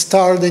can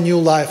start a new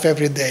life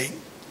every day.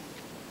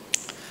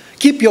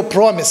 Keep your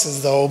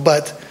promises though,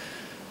 but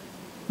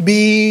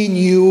be a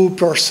new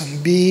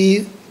person.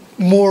 Be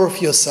more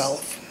of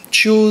yourself.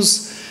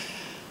 Choose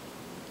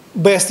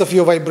best of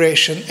your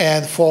vibration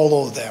and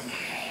follow them.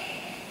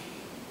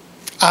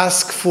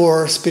 Ask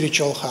for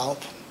spiritual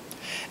help.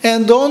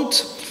 And don't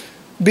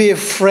be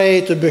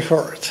afraid to be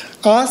hurt.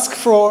 Ask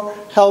for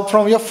help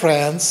from your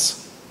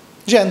friends,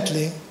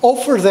 gently.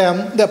 Offer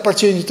them the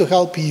opportunity to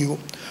help you.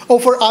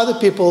 Offer other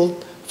people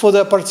for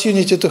the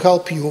opportunity to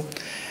help you.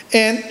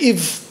 And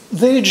if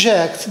they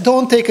reject,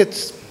 don't take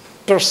it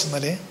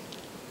personally.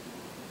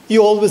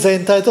 You always are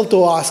entitled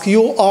to ask.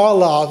 You are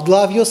loved.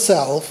 Love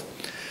yourself.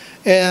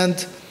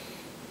 And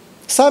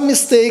some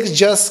mistakes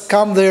just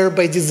come there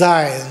by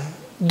design.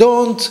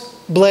 Don't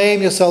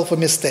blame yourself for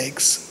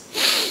mistakes.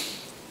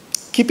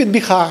 Keep it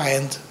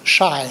behind,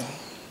 shine.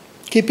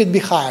 Keep it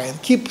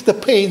behind. Keep the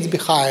pains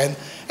behind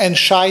and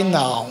shine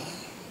now.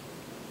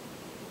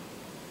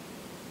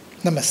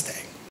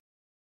 Namaste.